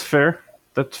 That's fair.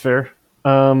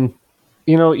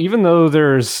 Even though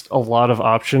there's a lot of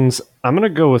options, I'm going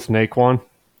to go with Naquan.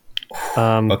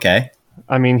 Okay.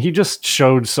 I mean, he just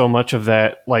showed so much of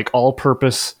that, like,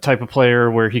 all-purpose type of player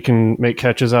where he can make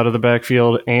catches out of the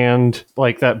backfield and,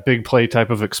 like, that big play type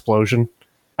of explosion.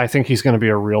 I think he's going to be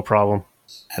a real problem.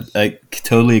 I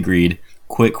totally agreed.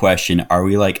 Quick question: are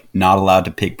we like not allowed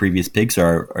to pick previous picks,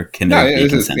 or can there be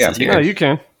consensus here? No, you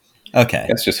can. Okay,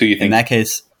 that's just who you think. In that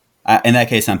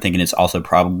case, I'm thinking it's also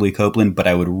probably Copeland, but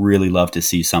I would really love to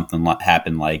see something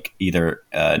happen, like either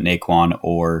Naquan,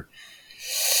 or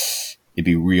it'd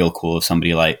be real cool if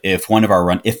somebody if one of our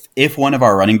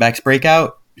running backs break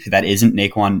out. That isn't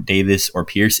Naquan, Davis, or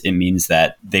Pierce, it means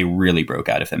that they really broke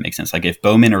out, if that makes sense. Like if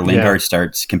Bowman or Lingard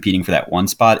starts competing for that one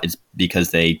spot, it's because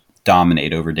they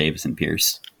dominate over Davis and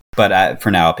Pierce. But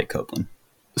for now, I'll pick Copeland.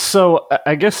 So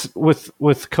I guess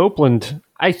with Copeland,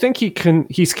 I think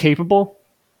he's capable.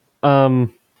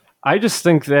 I just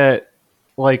think that,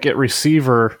 like, at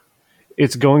receiver,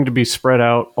 it's going to be spread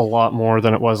out a lot more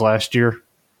than it was last year,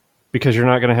 because you're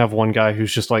not going to have one guy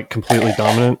who's just like completely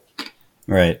dominant.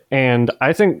 Right. And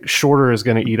I think Shorter is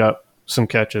going to eat up some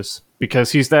catches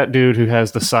because he's that dude who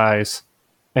has the size.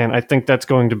 And I think that's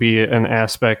going to be an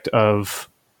aspect of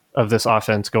this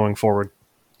offense going forward.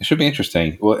 It should be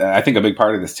interesting. Well, I think a big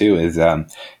part of this, too, is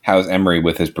how's Emery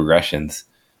with his progressions?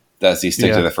 Does he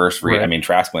stick to the first read? Right. I mean,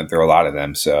 Trask went through a lot of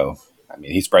them. So, I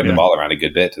mean, he spread the ball around a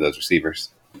good bit to those receivers.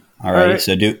 All right.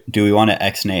 So do we want to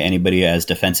X-nay anybody as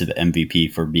defensive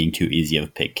MVP for being too easy of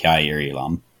a pick, Kai or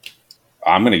Elam?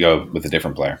 I'm going to go with a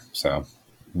different player. So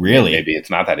really, maybe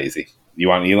it's not that easy. You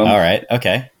want Elam? All right.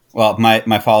 Okay. Well,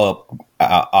 my follow-up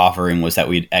offering was that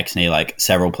we'd X-nay like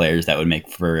several players that would make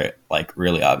for like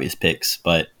really obvious picks.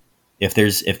 But if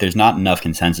there's not enough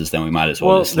consensus, then we might as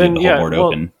well just leave the whole board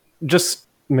open. Just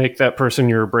make that person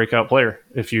your breakout player.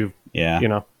 If you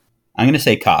I'm going to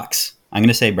say Cox. I'm going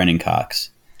to say Brennan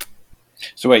Cox.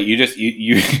 So wait, you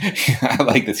I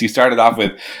like this. You started off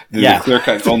with the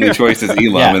clear-cut only choice is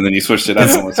Elam, and then you switched it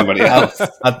up with somebody else.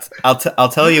 I'll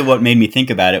tell you what made me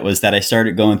think about it was that I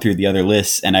started going through the other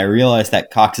lists, and I realized that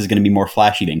Cox is going to be more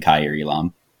flashy than Kai or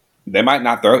Elam. They might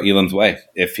not throw Elam's way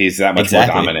if he's that much more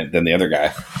dominant than the other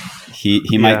guy.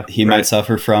 He might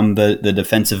suffer from the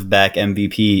defensive back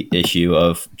MVP issue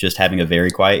of just having a very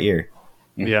quiet year.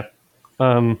 Yeah.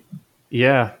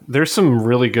 Yeah, there's some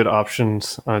really good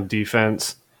options on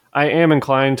defense. I am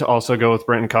inclined to also go with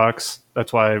Brenton Cox.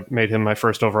 That's why I made him my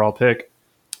first overall pick.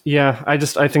 Yeah, I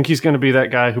think he's going to be that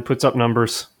guy who puts up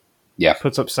numbers. Yeah.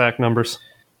 Puts up sack numbers.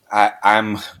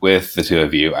 I'm with the two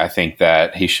of you. I think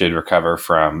that he should recover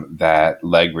from that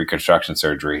leg reconstruction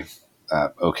surgery.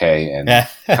 And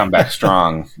come back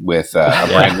strong with a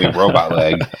brand new robot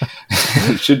leg.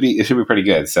 It should be pretty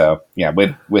good. So yeah,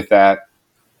 with that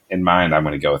in mind, I'm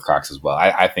going to go with Cox as well.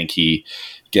 I think he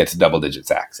gets double-digit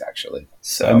sacks, actually.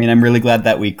 So I mean, I'm really glad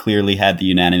that we clearly had the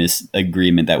unanimous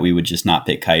agreement that we would just not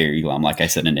pick Kai or Elam, like I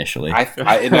said initially.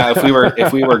 Now,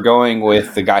 if we were going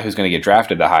with the guy who's going to get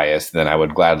drafted the highest, then I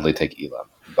would gladly take Elam.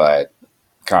 But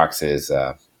Cox is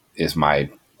my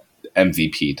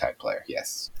MVP type player.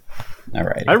 Yes. All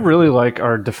right. I really like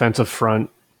our defensive front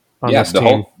on this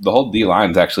team. The whole D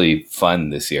line is actually fun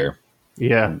this year.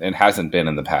 Yeah. It hasn't been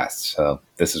in the past. So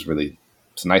this is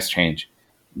it's a nice change.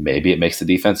 Maybe it makes the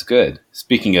defense good.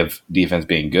 Speaking of defense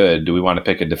being good, do we want to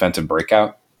pick a defensive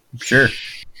breakout? Sure.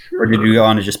 Or did you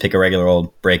want to just pick a regular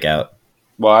old breakout?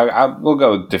 Well, we'll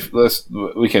go.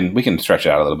 We can stretch it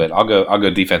out a little bit. I'll go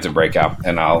defensive breakout,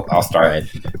 and I'll start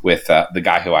with the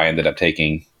guy who I ended up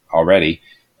taking already,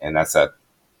 and that's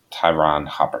Tyron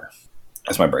Hopper.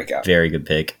 That's my breakout. Very good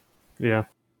pick. Yeah.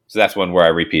 So that's one where I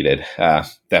repeated.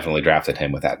 Definitely drafted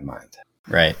him with that in mind.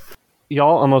 Right.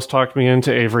 Y'all almost talked me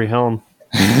into Avery Helm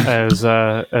as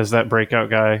that breakout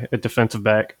guy at defensive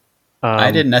back. I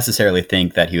didn't necessarily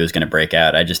think that he was going to break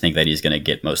out. I just think that he's going to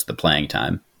get most of the playing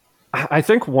time. I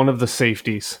think one of the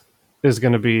safeties is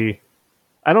going to be.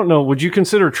 I don't know. Would you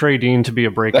consider Trey Dean to be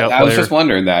a breakout player? I was just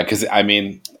wondering that because, I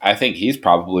mean, I think he's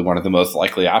probably one of the most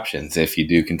likely options if you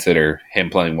do consider him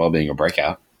playing well being a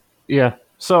breakout. Yeah.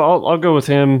 So I'll go with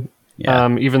him,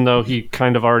 Yeah. Even though he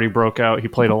kind of already broke out. He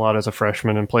played a lot as a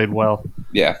freshman and played well.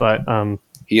 Yeah. But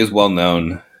he is well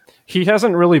known. He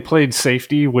hasn't really played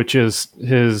safety, which is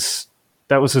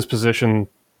that was his position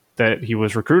that he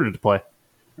was recruited to play.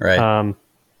 Right.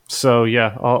 So,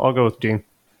 yeah, I'll go with Dean.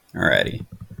 Alrighty.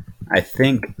 I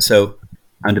think so.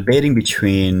 I'm debating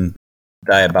between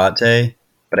Diabate,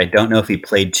 but I don't know if he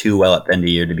played too well at the end of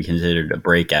the year to be considered a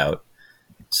breakout.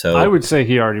 So I would say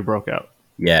he already broke out.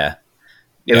 yeah.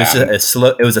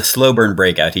 It was a slow burn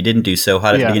breakout. He didn't do so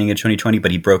hot at the beginning of 2020,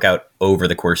 but he broke out over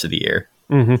the course of the year.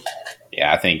 Mm-hmm.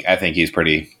 Yeah, I think he's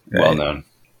pretty well known.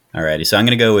 Alrighty, so I'm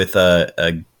going to go with. Are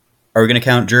we going to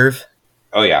count Jerv?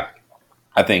 Oh yeah,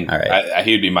 I think All right.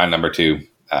 he would be my number 2.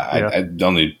 I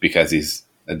only because he's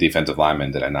a defensive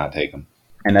lineman did I not take him.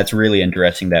 And that's really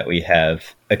interesting that we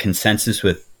have a consensus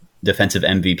with defensive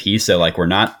MVP. So like we're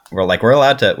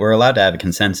allowed to have a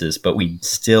consensus, but we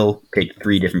still pick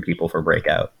 3 different people for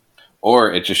breakout.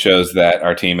 Or it just shows that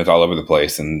our team is all over the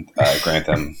place, and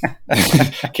Grantham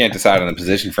can't decide on a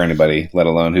position for anybody, let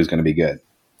alone who's going to be good.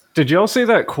 Did y'all see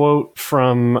that quote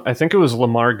from, I think it was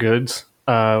Lamar Goods,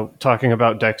 talking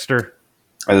about Dexter?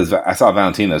 I saw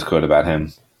Valentino's quote about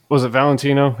him. Was it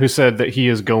Valentino who said that he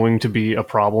is going to be a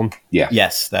problem? Yeah.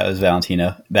 Yes, that was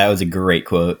Valentino. That was a great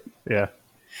quote. Yeah.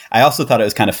 I also thought it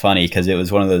was kind of funny because it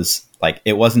was one of those, like,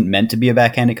 it wasn't meant to be a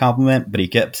backhanded compliment, but he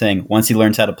kept saying, once he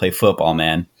learns how to play football,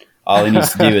 man, all he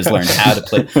needs to do is learn how to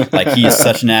play. Like, he is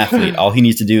such an athlete. All he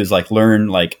needs to do is, like, learn,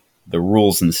 like, the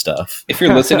rules and stuff. If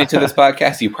you're listening to this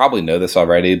podcast, you probably know this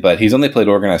already, but he's only played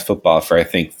organized football for, I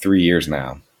think, 3 years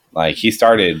now. Like, he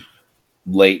started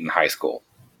late in high school.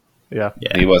 Yeah.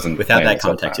 He wasn't without that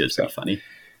context. It was pretty funny.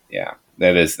 Yeah,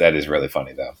 that is really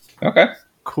funny though. Okay,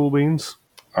 cool beans.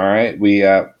 All right, we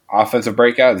offensive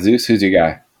breakout. Zeus, who's your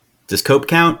guy? Does Cope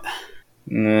count?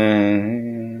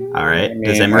 All right.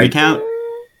 Does Emery count?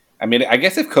 I mean, I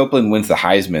guess if Copeland wins the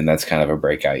Heisman, that's kind of a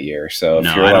breakout year. So if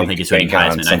no, you're I don't think he's winning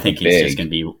Heisman. I think he's just going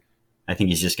to be. I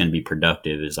think he's just going to be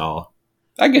productive. Is all.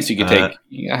 I guess you could take,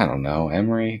 I don't know,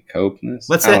 Emery, Copeland.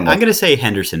 Let's say, I'm going to say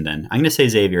Henderson then. I'm going to say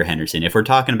Xavier Henderson. If we're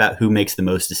talking about who makes the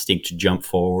most distinct jump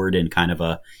forward and kind of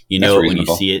a, when you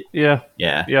see it. Yeah.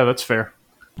 Yeah. Yeah, that's fair.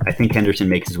 I think Henderson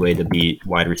makes his way to be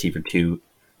wide receiver 2,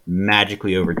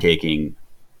 magically overtaking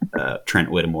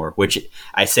Trent Whittemore, which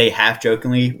I say half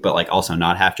jokingly, but like also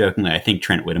not half jokingly. I think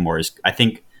Trent Whittemore is, I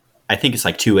think it's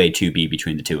like 2A, 2B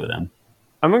between the two of them.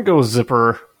 I'm going to go with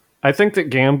Zipper. I think that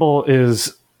Gamble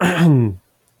is...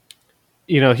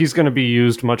 he's going to be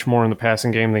used much more in the passing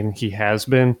game than he has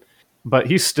been, but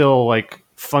he's still like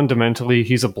fundamentally,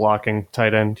 he's a blocking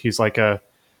tight end. He's like a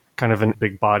kind of a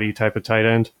big body type of tight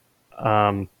end.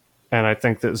 And I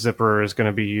think that Zipper is going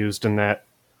to be used in that,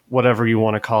 whatever you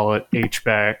want to call it,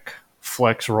 H-back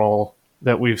flex role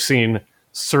that we've seen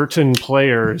certain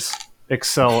players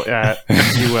excel at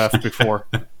UF before.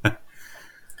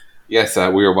 Yes,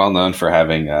 we are well known for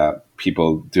having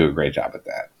people do a great job at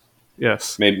that.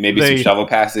 Yes. Maybe some shovel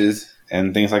passes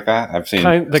and things like that. I've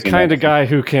seen the kind of guy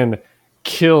who can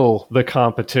kill the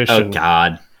competition. Oh,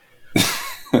 God.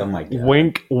 Oh, my God.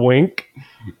 Wink, wink.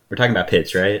 We're talking about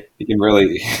Pitts, right? He can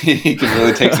really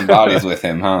take some bodies with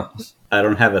him, huh? I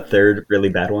don't have a third really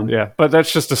bad one. Yeah, but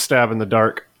that's just a stab in the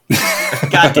dark.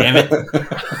 God damn it.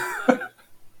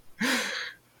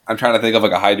 I'm trying to think of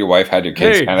like a hide your wife, hide your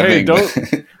kids kind of thing.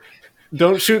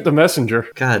 Don't shoot the messenger.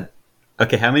 God.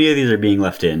 Okay, how many of these are being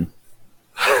left in?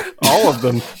 All of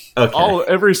them. Okay.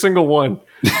 Every single one.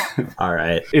 All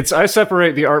right. I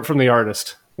separate the art from the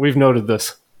artist. We've noted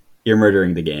this. You're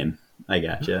murdering the game. I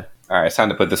gotcha. All right, it's time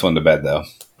to put this one to bed, though.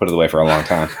 Put it away for a long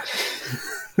time.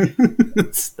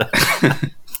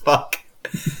 Fuck.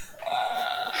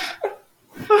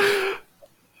 All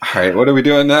right, what are we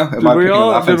doing now? Did we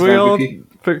all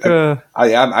pick I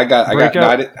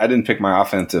didn't pick my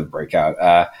offensive breakout.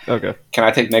 Okay. Can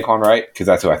I take Naquan Wright? Because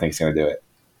that's who I think is going to do it.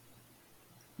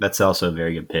 That's also a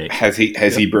very good pick. Has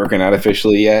he broken out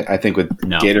officially yet? I think with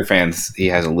Gator fans, he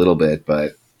has a little bit,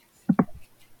 but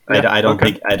I don't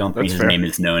think his name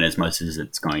is known as much as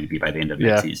it's going to be by the end of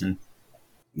next season.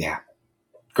 Yeah,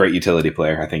 great utility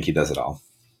player. I think he does it all.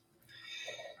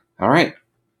 All right,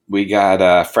 we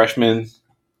got freshman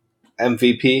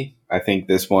MVP. I think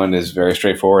this one is very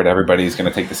straightforward. Everybody's going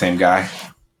to take the same guy.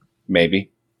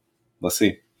 Maybe. Let's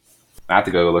see. I have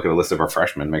to go look at a list of our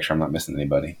freshmen, make sure I'm not missing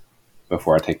anybody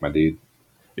before I take my dude.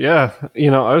 Yeah,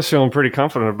 I was feeling pretty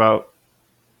confident about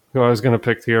who I was going to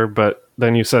pick here, but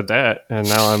then you said that, and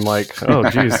now I'm like, oh,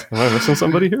 geez, am I missing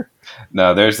somebody here?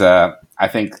 No, there's I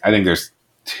think there's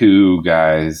 2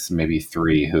 guys, maybe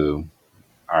 3, who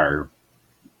are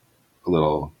a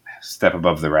little step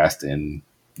above the rest in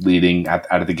leading out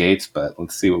of the gates, but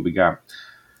let's see what we got.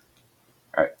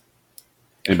 All right.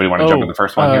 Anybody want to jump in the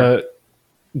first one here?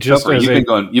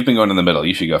 You've been going in the middle.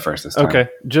 You should go first this time. Okay.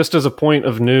 Just as a point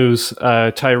of news,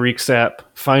 Tyreek Sapp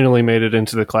finally made it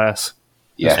into the class.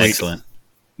 Yes. Excellent.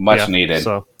 Much needed.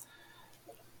 So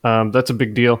that's a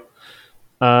big deal.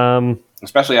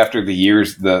 especially after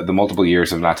the multiple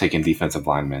years of not taking defensive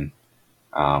linemen.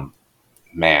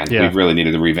 We really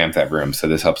needed to revamp that room, so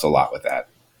this helps a lot with that.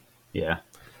 Yeah.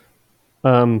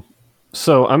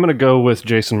 So I'm going to go with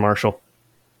Jason Marshall.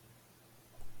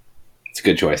 It's a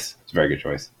good choice. It's a very good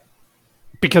choice.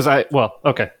 Because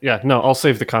I'll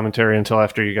save the commentary until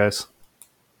after you guys.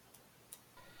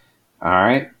 All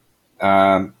right.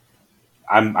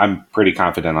 I'm pretty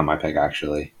confident on my pick,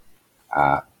 actually.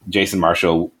 Jason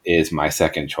Marshall is my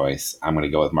second choice. I'm going to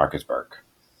go with Marcus Burke.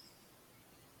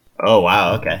 Oh,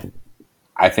 wow. Okay.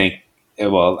 I think,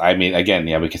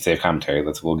 we could save commentary.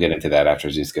 We'll get into that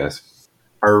after Zeus goes.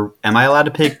 Am I allowed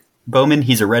to pick Bowman?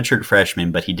 He's a redshirt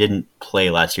freshman, but he didn't play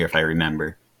last year, if I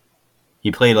remember.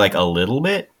 He played like a little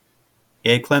bit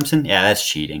at Clemson. Yeah, that's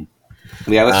cheating.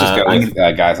 Yeah, let's just go with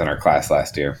guys in our class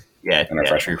last year. Yeah, in our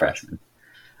freshman.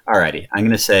 Alrighty, I'm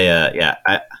gonna say,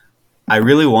 I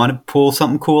really want to pull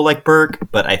something cool like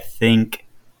Burke, but I think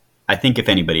if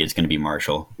anybody, it's going to be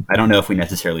Marshall. I don't know if we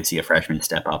necessarily see a freshman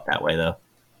step up that way, though.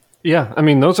 Yeah, I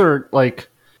mean, those are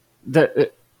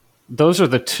those are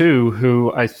the two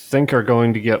who I think are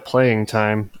going to get playing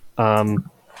time.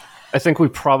 I think we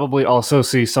probably also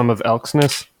see some of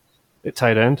Elksness at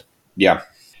tight end. Yeah.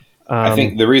 I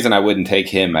think the reason I wouldn't take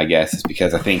him, I guess, is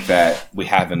because I think that we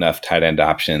have enough tight end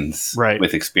options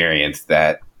with experience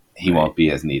that he won't be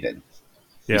as needed.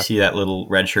 Yeah. You see that little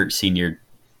redshirt senior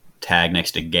tag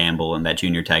next to Gamble and that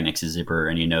junior tag next to Zipper,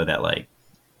 and you know that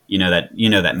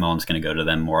Mullen's going to go to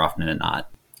them more often than not.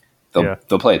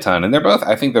 They'll play a ton, and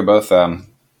I think they're both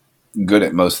good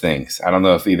at most things. I don't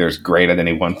know if either's great at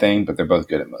any one thing, but they're both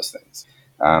good at most things.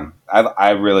 I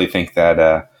really think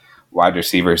that wide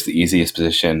receiver is the easiest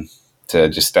position to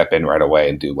just step in right away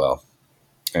and do well.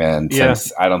 And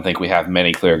since I don't think we have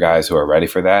many clear guys who are ready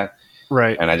for that,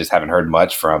 right? And I just haven't heard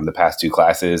much from the past two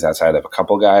classes outside of a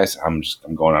couple guys, I'm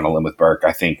going on a limb with Burke.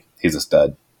 I think he's a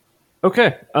stud.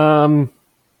 Okay.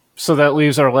 So that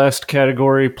leaves our last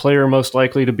category, player most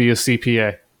likely to be a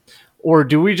CPA. Or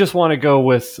do we just want to go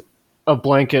with a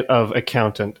blanket of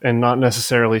accountant and not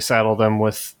necessarily saddle them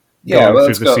with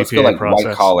let's go like process?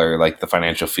 White collar, like the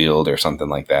financial field or something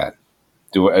like that.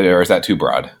 Or is that too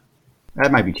broad?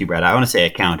 That might be too broad. I want to say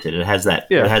accountant. It has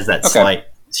that slight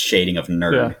shading of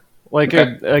nerd. Yeah. Like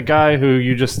a guy who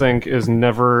you just think is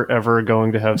never, ever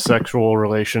going to have sexual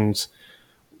relations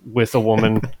with a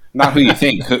woman. Not who you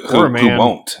think, who clearly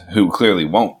won't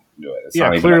do it.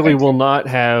 It's clearly will not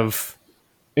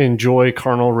enjoy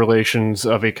carnal relations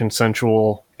of a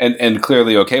consensual... And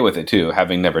clearly okay with it, too.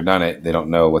 Having never done it, they don't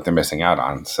know what they're missing out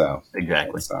on. So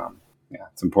exactly.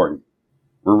 It's important.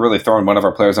 We're really throwing one of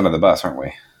our players under the bus, aren't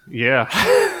we? Yeah.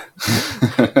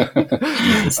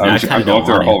 I'm going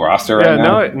through our whole roster right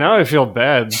now. Now I feel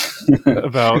bad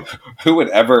about... Who would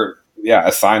ever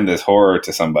assign this horror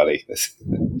to somebody?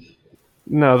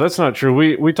 No, that's not true.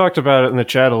 We talked about it in the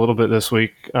chat a little bit this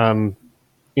week. Ben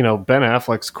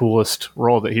Affleck's coolest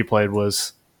role that he played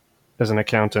was as an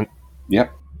accountant.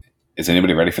 Yep. Is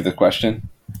anybody ready for this question?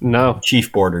 No.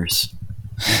 Chief Borders.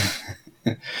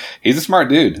 He's a smart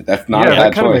dude. That's not a bad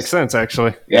that kind of choice. Makes sense,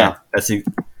 actually. Yeah.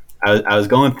 I was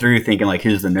going through thinking like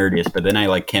who's the nerdiest, but then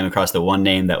I came across the one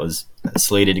name that was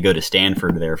slated to go to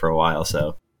Stanford there for a while.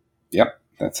 So. Yep,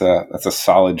 that's a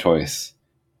solid choice.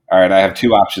 All right, I have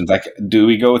two options. Do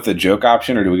we go with the joke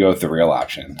option or do we go with the real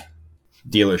option?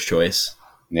 Dealer's choice.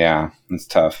 Yeah, it's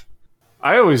tough.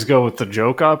 I always go with the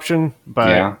joke option,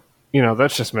 but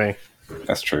that's just me.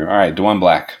 That's true. All right, Dwan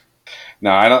Black.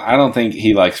 No, I don't think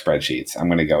he likes spreadsheets. I'm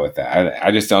going to go with that.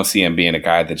 I just don't see him being a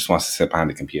guy that just wants to sit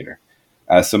behind a computer.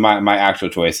 So my actual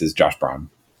choice is Josh Braun.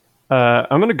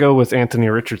 I'm going to go with Anthony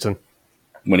Richardson.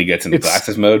 When he gets into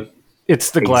glasses mode?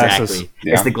 It's the glasses. Exactly.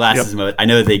 Yeah. It's the glasses mode. I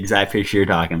know the exact picture you're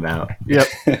talking about. Yep.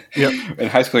 In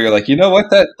high school, you're like, you know what?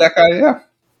 That guy, yeah.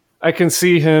 I can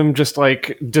see him just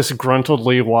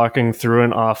disgruntledly walking through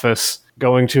an office,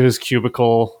 going to his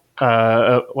cubicle,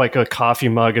 like a coffee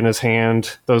mug in his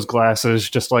hand, those glasses,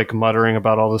 just muttering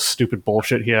about all this stupid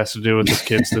bullshit he has to do with his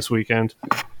kids this weekend.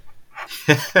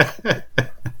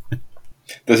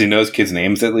 Does he know his kids'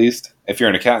 names at least? If you're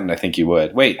an accountant, I think you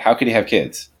would. Wait, how could he have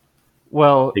kids?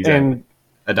 Well, and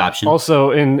adoption.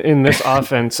 Also, in this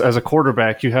offense, as a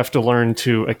quarterback, you have to learn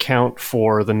to account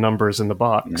for the numbers in the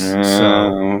box.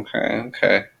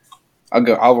 Okay.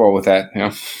 I'll roll with that.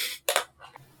 Yeah.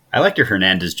 I like your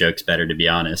Hernandez jokes better, to be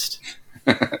honest.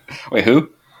 Wait, who?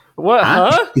 What?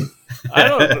 Huh?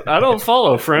 I don't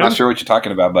follow, friend. I'm not sure what you're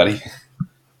talking about, buddy.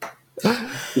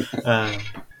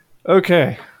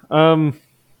 Okay.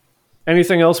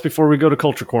 Anything else before we go to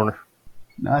Culture Corner?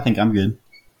 No, I think I'm good.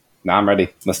 No, I'm ready.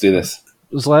 Let's do this.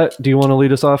 Zlat, do you want to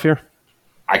lead us off here?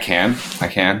 I can.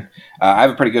 I have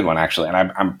a pretty good one actually, and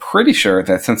I'm pretty sure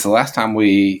that since the last time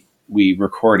we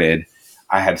recorded,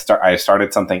 I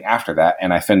started something after that,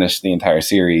 and I finished the entire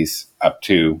series up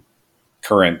to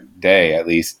current day at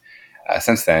least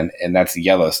since then, and that's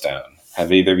Yellowstone.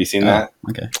 Have either of you seen that?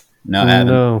 Okay. No, I haven't.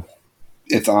 No.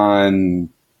 It's on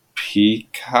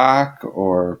Peacock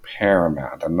or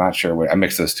Paramount. I'm not sure. I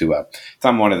mix those two up. It's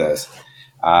on one of those,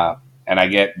 and I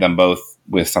get them both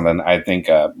with something. I think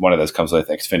one of those comes with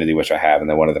Xfinity, which I have, and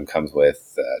then one of them comes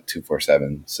with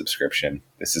 247 subscription.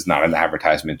 This is not an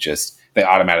advertisement; just they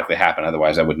automatically happen.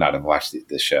 Otherwise, I would not have watched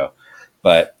this show.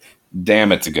 But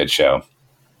damn, it's a good show.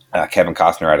 Kevin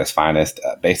Costner at his finest,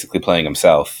 basically playing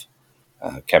himself.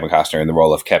 Kevin Costner in the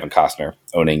role of Kevin Costner,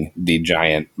 owning the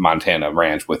giant Montana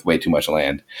ranch with way too much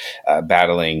land,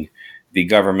 battling the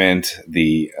government,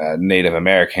 the Native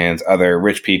Americans, other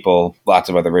rich people, lots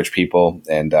of other rich people,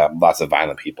 and lots of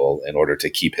violent people in order to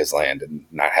keep his land and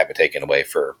not have it taken away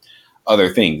for other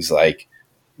things like,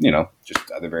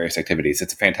 just other various activities.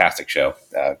 It's a fantastic show.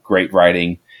 Great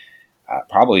writing,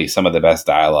 probably some of the best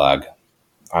dialogue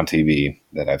on TV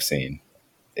that I've seen.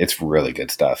 It's really good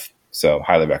stuff. So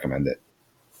highly recommend it.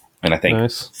 And I think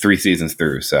 3 seasons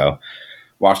through. So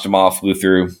watched them all, flew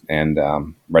through, and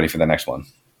ready for the next one.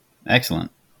 Excellent.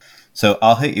 So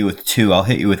I'll hit you with two. I'll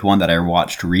hit you with one that I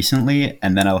watched recently,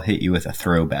 and then I'll hit you with a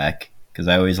throwback, because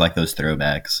I always like those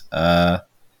throwbacks.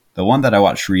 The one that I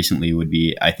watched recently would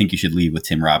be I Think You Should Leave with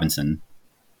Tim Robinson.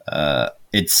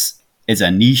 It's a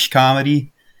niche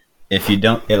comedy. If it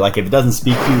doesn't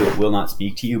speak to you, it will not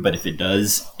speak to you. But if it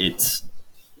does, it's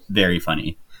very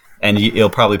funny. And you'll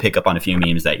probably pick up on a few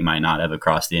memes that you might not have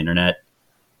across the internet.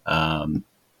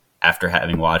 After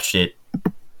having watched it,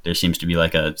 there seems to be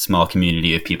like a small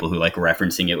community of people who like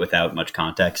referencing it without much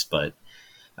context. But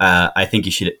I think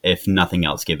you should, if nothing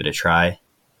else, give it a try.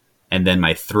 And then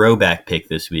my throwback pick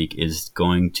this week is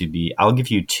going to be, I'll give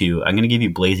you two. I'm going to give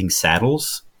you Blazing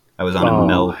Saddles. I was on a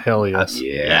Mel. Hell yes.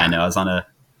 Yeah, I know. I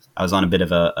was on a bit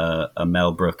of a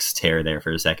Mel Brooks tear there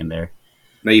for a second there.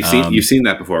 Now you've seen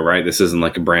that before, right? This isn't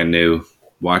like a brand new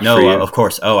watch for you? No, of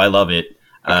course. Oh, I love it.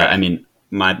 Okay. I mean,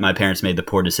 my parents made the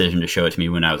poor decision to show it to me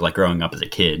when I was like growing up as a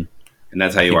kid. And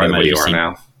that's how you are the way you are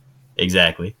now.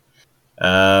 Exactly.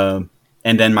 And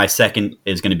then my second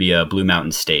is going to be Blue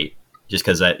Mountain State, just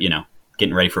because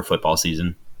getting ready for football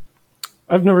season.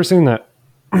 I've never seen that.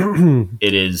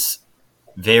 It is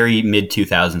very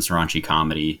mid-2000s raunchy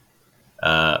comedy,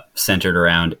 centered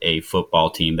around a football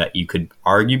team that you could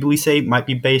arguably say might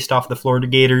be based off the Florida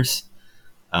Gators.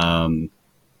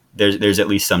 There's at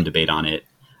least some debate on it,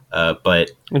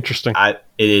 but interesting. It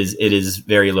is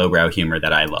very lowbrow humor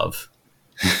that I love.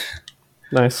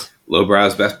 Nice.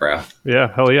 Lowbrow's best brow.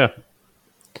 Yeah, hell yeah.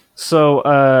 So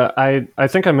I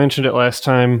think I mentioned it last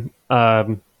time.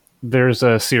 There's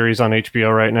a series on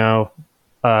HBO right now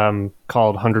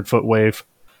called 100 Foot Wave.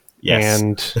 Yes.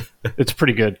 And it's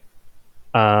pretty good.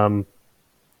 I've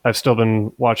still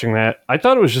been watching that. I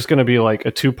thought it was just going to be like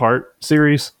a 2-part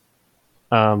series,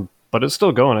 but it's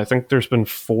still going. I think there's been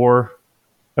 4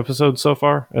 episodes so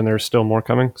far, and there's still more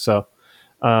coming. So,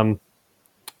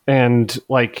 and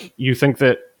like you think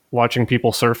that watching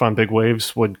people surf on big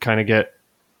waves would kind of get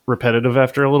repetitive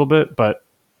after a little bit, but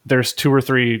there's 2 or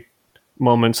 3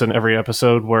 moments in every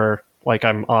episode where like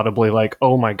I'm audibly like,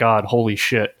 oh my God, holy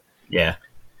shit. Yeah.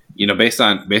 Based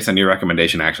on your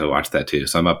recommendation, I actually watched that too.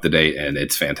 So I'm up to date and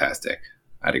it's fantastic.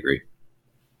 I'd agree.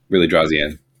 Really draws you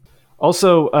in.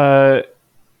 Also,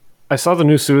 I saw the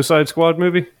new Suicide Squad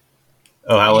movie.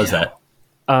 Oh, how was that?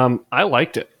 I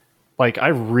liked it. Like, I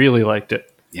really liked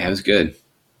it. Yeah, it was good.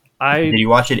 Did you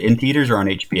watch it in theaters or on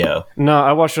HBO? No,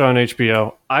 I watched it on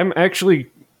HBO. I'm actually,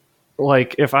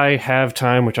 like, if I have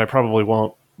time, which I probably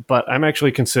won't, but I'm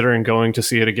actually considering going to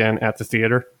see it again at the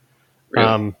theater.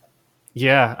 Really?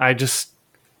 Yeah,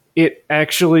 it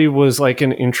actually was like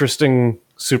an interesting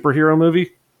superhero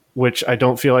movie, which I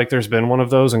don't feel like there's been one of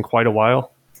those in quite a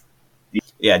while.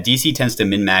 Yeah, DC tends to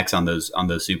min-max on those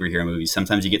superhero movies.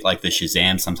 Sometimes you get like the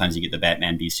Shazam, sometimes you get the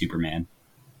Batman v Superman.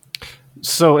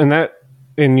 So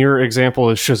in your example,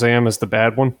 is Shazam is the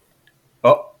bad one?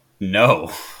 Oh,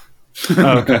 no.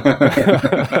 Okay.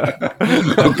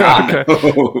 Oh God.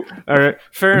 Okay. All right.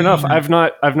 Fair enough. I've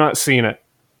not seen it.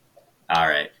 All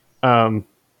right. And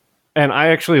I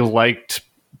actually liked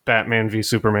Batman v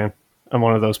Superman. I'm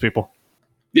one of those people.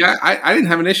 Yeah, I didn't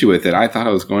have an issue with it. I thought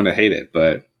I was going to hate it,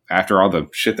 but after all the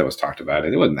shit that was talked about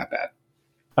it wasn't that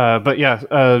bad. But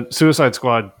yeah, Suicide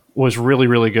Squad was really,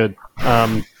 really good.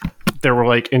 There were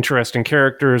like interesting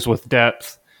characters with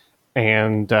depth,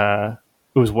 and it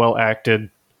was well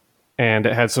acted, and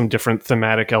it had some different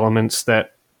thematic elements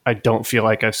that I don't feel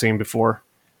like I've seen before.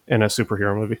 in a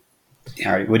superhero movie.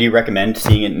 All right. Would you recommend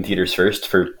seeing it in theaters first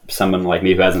for someone like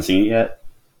me who hasn't seen it yet?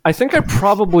 I think I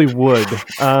probably would,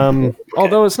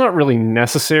 although it's not really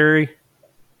necessary.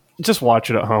 Just watch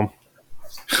it at home.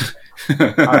 All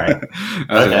right.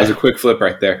 That was a quick flip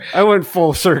right there. I went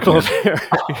full circle there.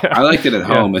 Yeah. I liked it at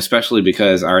home, especially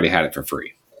because I already had it for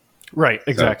free. Right,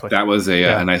 exactly. So that was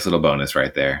a nice little bonus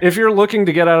right there. If you're looking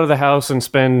to get out of the house and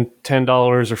spend $10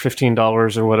 or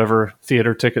 $15 or whatever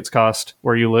theater tickets cost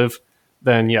where you live,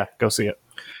 then yeah, go see it.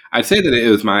 I'd say that it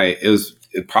was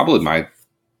probably my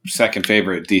second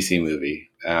favorite DC movie,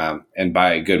 and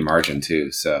by a good margin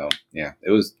too. So yeah,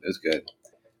 it was good.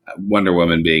 Wonder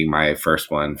Woman being my first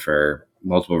one for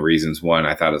multiple reasons. One,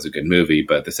 I thought it was a good movie,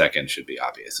 but the second should be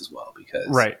obvious as well because,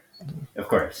 right, of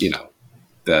course,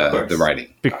 the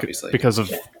writing, obviously because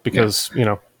the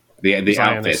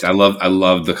outfits. I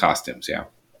love the costumes.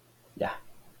 Yeah,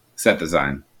 set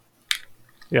design.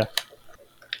 Yeah.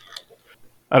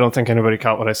 I don't think anybody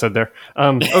caught what I said there.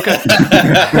 Okay.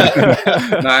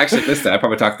 No, I actually missed that. I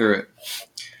probably talked through it.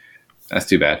 That's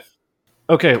too bad.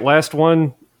 Okay, last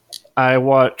one. I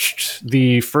watched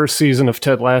the first season of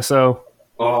Ted Lasso.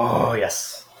 Oh,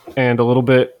 yes. And a little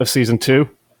bit of season 2.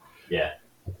 Yeah.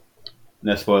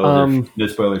 No spoilers. No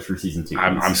spoilers for season 2.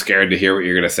 I'm scared to hear what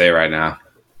you're going to say right now.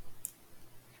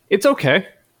 It's okay.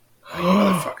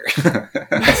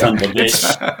 Motherfucker. Son of a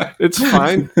bitch. It's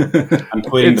fine. I'm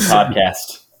quitting the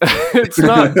podcast. It's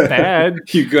not bad.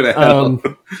 You go to hell.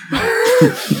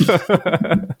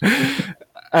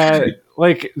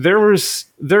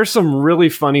 There's some really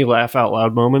funny laugh out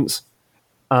loud moments.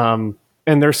 And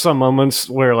there's some moments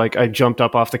where like I jumped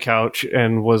up off the couch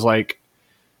and was like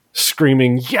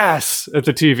screaming yes at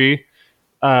the TV.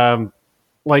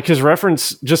 Like his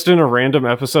reference just in a random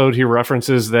episode, he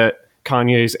references that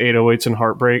Kanye's 808s and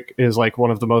Heartbreak is like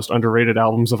one of the most underrated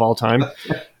albums of all time.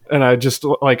 And I just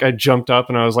like, I jumped up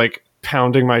and I was like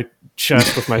pounding my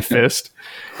chest with my fist.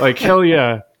 Like, hell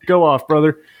yeah, go off,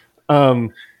 brother.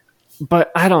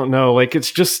 But I don't know, like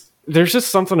it's just, there's just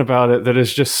something about it that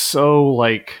is just so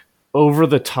like over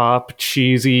the top,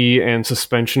 cheesy, and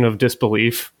suspension of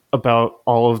disbelief about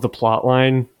all of the plot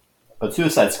line. But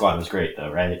Suicide Squad was great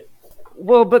though, right?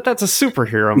 Well, but that's a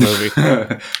superhero movie.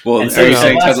 Well, are you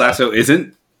saying Ted Lasso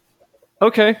isn't?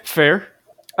 Okay, fair.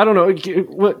 I don't know.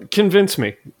 Convince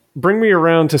me. Bring me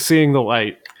around to seeing the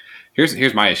light.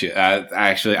 Here's my issue.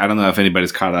 Actually, I don't know if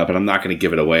anybody's caught up, and I'm not going to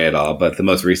give it away at all. But the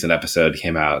most recent episode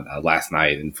came out last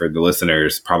night, and for the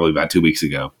listeners, probably about 2 weeks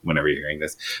ago, whenever you're hearing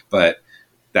this. But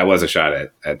that was a shot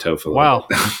at Tofu. Wow.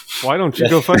 Why don't you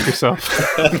go fuck yourself?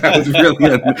 That was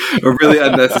a really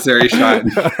unnecessary shot.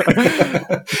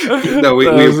 No, we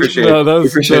appreciate all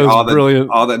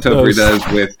that Tofu does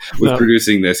with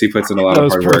producing this. He puts in a lot of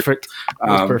hard work.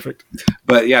 That was perfect.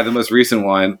 But yeah, the most recent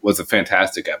one was a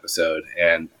fantastic episode,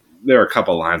 and there are a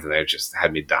couple lines in there that just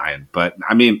had me dying. But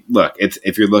I mean, look,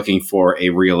 if you're looking for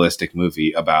a realistic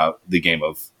movie about the game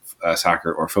of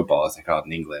soccer or football, as they call it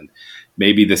in England,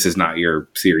 maybe this is not your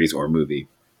series or movie.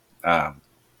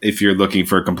 If you're looking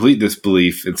for complete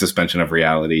disbelief and suspension of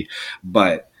reality,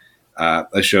 but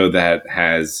a show that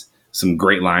has some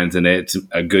great lines in it,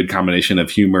 a good combination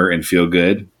of humor and feel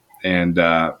good, and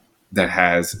that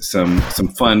has some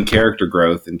fun character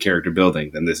growth and character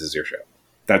building, then this is your show.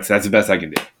 That's the best I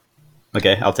can do.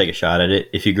 Okay, I'll take a shot at it.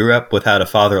 If you grew up without a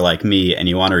father like me and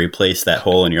you want to replace that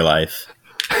hole in your life,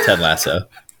 Ted Lasso.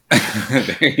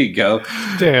 There you go.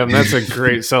 Damn, that's a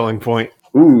great selling point.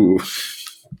 Ooh.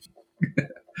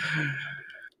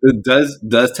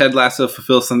 Does Ted Lasso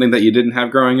fulfill something that you didn't have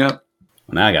growing up?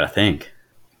 Well, now I gotta think.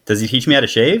 Does he teach me how to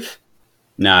shave?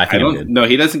 No, I don't. No,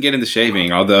 he doesn't get into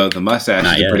shaving. Although the mustache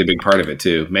is a pretty big part of it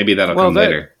too. Maybe that'll come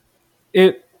later.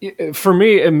 It for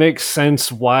me, it makes sense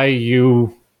why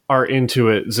you are into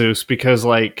it, Zeus, because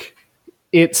like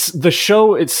it's the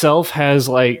show itself has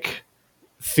like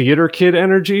theater kid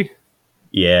energy.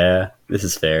 Yeah, this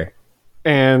is fair.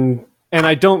 And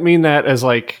I don't mean that as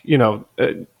like,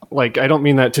 like I don't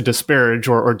mean that to disparage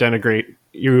or denigrate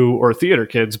you or theater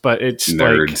kids, but it's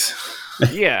nerds.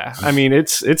 Like, yeah, I mean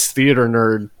it's theater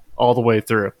nerd all the way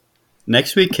through.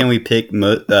 Next week, can we pick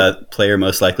player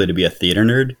most likely to be a theater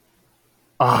nerd?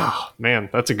 Ah, man,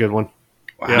 that's a good one.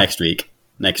 Wow. Yeah. Next week.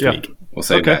 We'll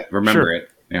say that. Remember it.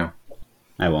 Yeah.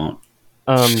 I won't.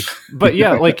 But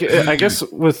yeah, like I guess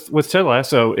with Ted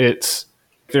Lasso,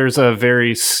 there's a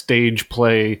very stage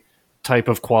play type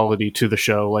of quality to the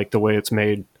show, like the way it's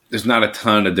made. There's not a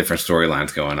ton of different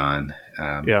storylines going on.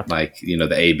 Like, the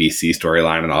ABC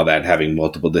storyline and all that, having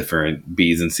multiple different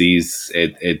B's and C's.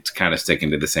 It's kind of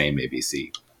sticking to the same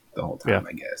ABC the whole time,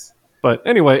 I guess. But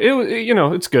anyway,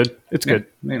 it's good. It's good.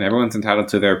 I mean, everyone's entitled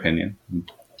to their opinion.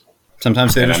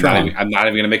 Sometimes they're just wrong. I'm not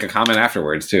even going to make a comment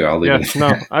afterwards, too. I'll leave it.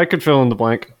 No, I could fill in the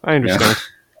blank. I understand.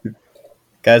 Yeah.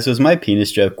 Guys, was my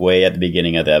penis joke way at the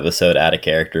beginning of the episode out of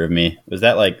character of me? Was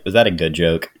that a good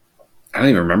joke? I don't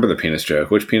even remember the penis joke.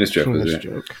 Which penis joke was it?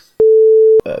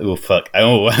 Oh, fuck. I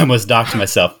almost doxed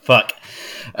myself. Fuck.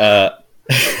 Cut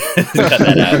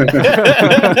that out.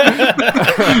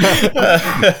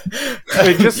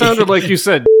 It just sounded like you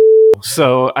said,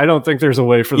 so I don't think there's a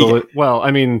way for the... Well,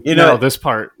 I mean, this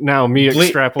part. Now me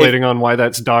extrapolating on why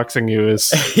that's doxing you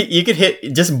is... You could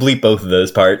just bleep both of those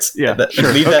parts. Yeah,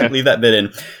 sure. Leave that bit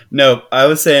in. No, I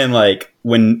was saying, like,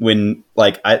 when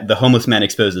the homeless man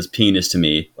exposes penis to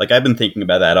me, like, I've been thinking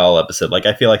about that all episode. Like,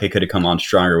 I feel like I could have come on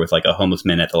stronger with, like, a homeless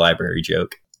man at the library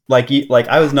joke. Like,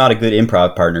 I was not a good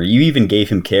improv partner. You even gave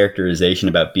him characterization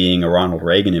about being a Ronald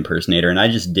Reagan impersonator, and I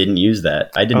just didn't use that.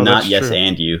 I did not yes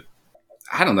and you.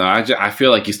 I don't know. I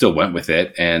feel like you still went with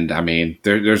it, and I mean,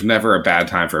 there's never a bad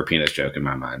time for a penis joke in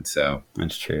my mind. So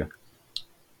that's true.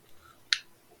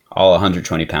 All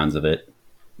 120 pounds of it.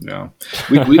 No,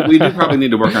 we do probably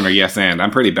need to work on our yes and.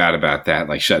 I'm pretty bad about that,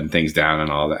 like shutting things down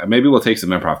and all that. Maybe we'll take some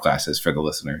improv classes for the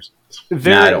listeners.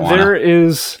 There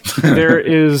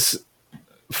is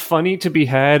funny to be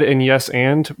had in yes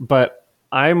and, but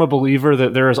I'm a believer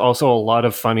that there is also a lot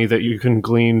of funny that you can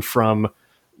glean from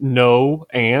no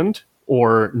and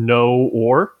or no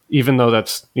or, even though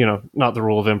that's not the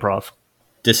rule of improv.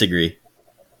 Disagree.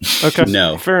 Okay.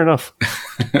 No. Fair enough.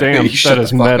 Damn, that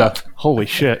is meta. Up. Holy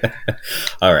shit.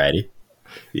 Alrighty.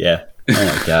 Yeah. Oh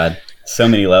my god. So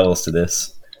many levels to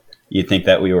this. You'd think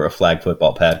that we were a flag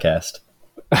football podcast.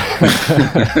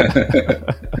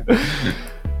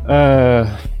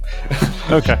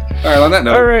 Okay. All right, on that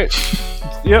note. All right.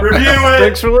 Yep. Review it.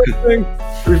 Thanks for listening.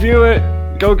 Review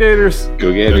it. Go Gators.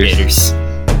 Go Gators. Go Gators.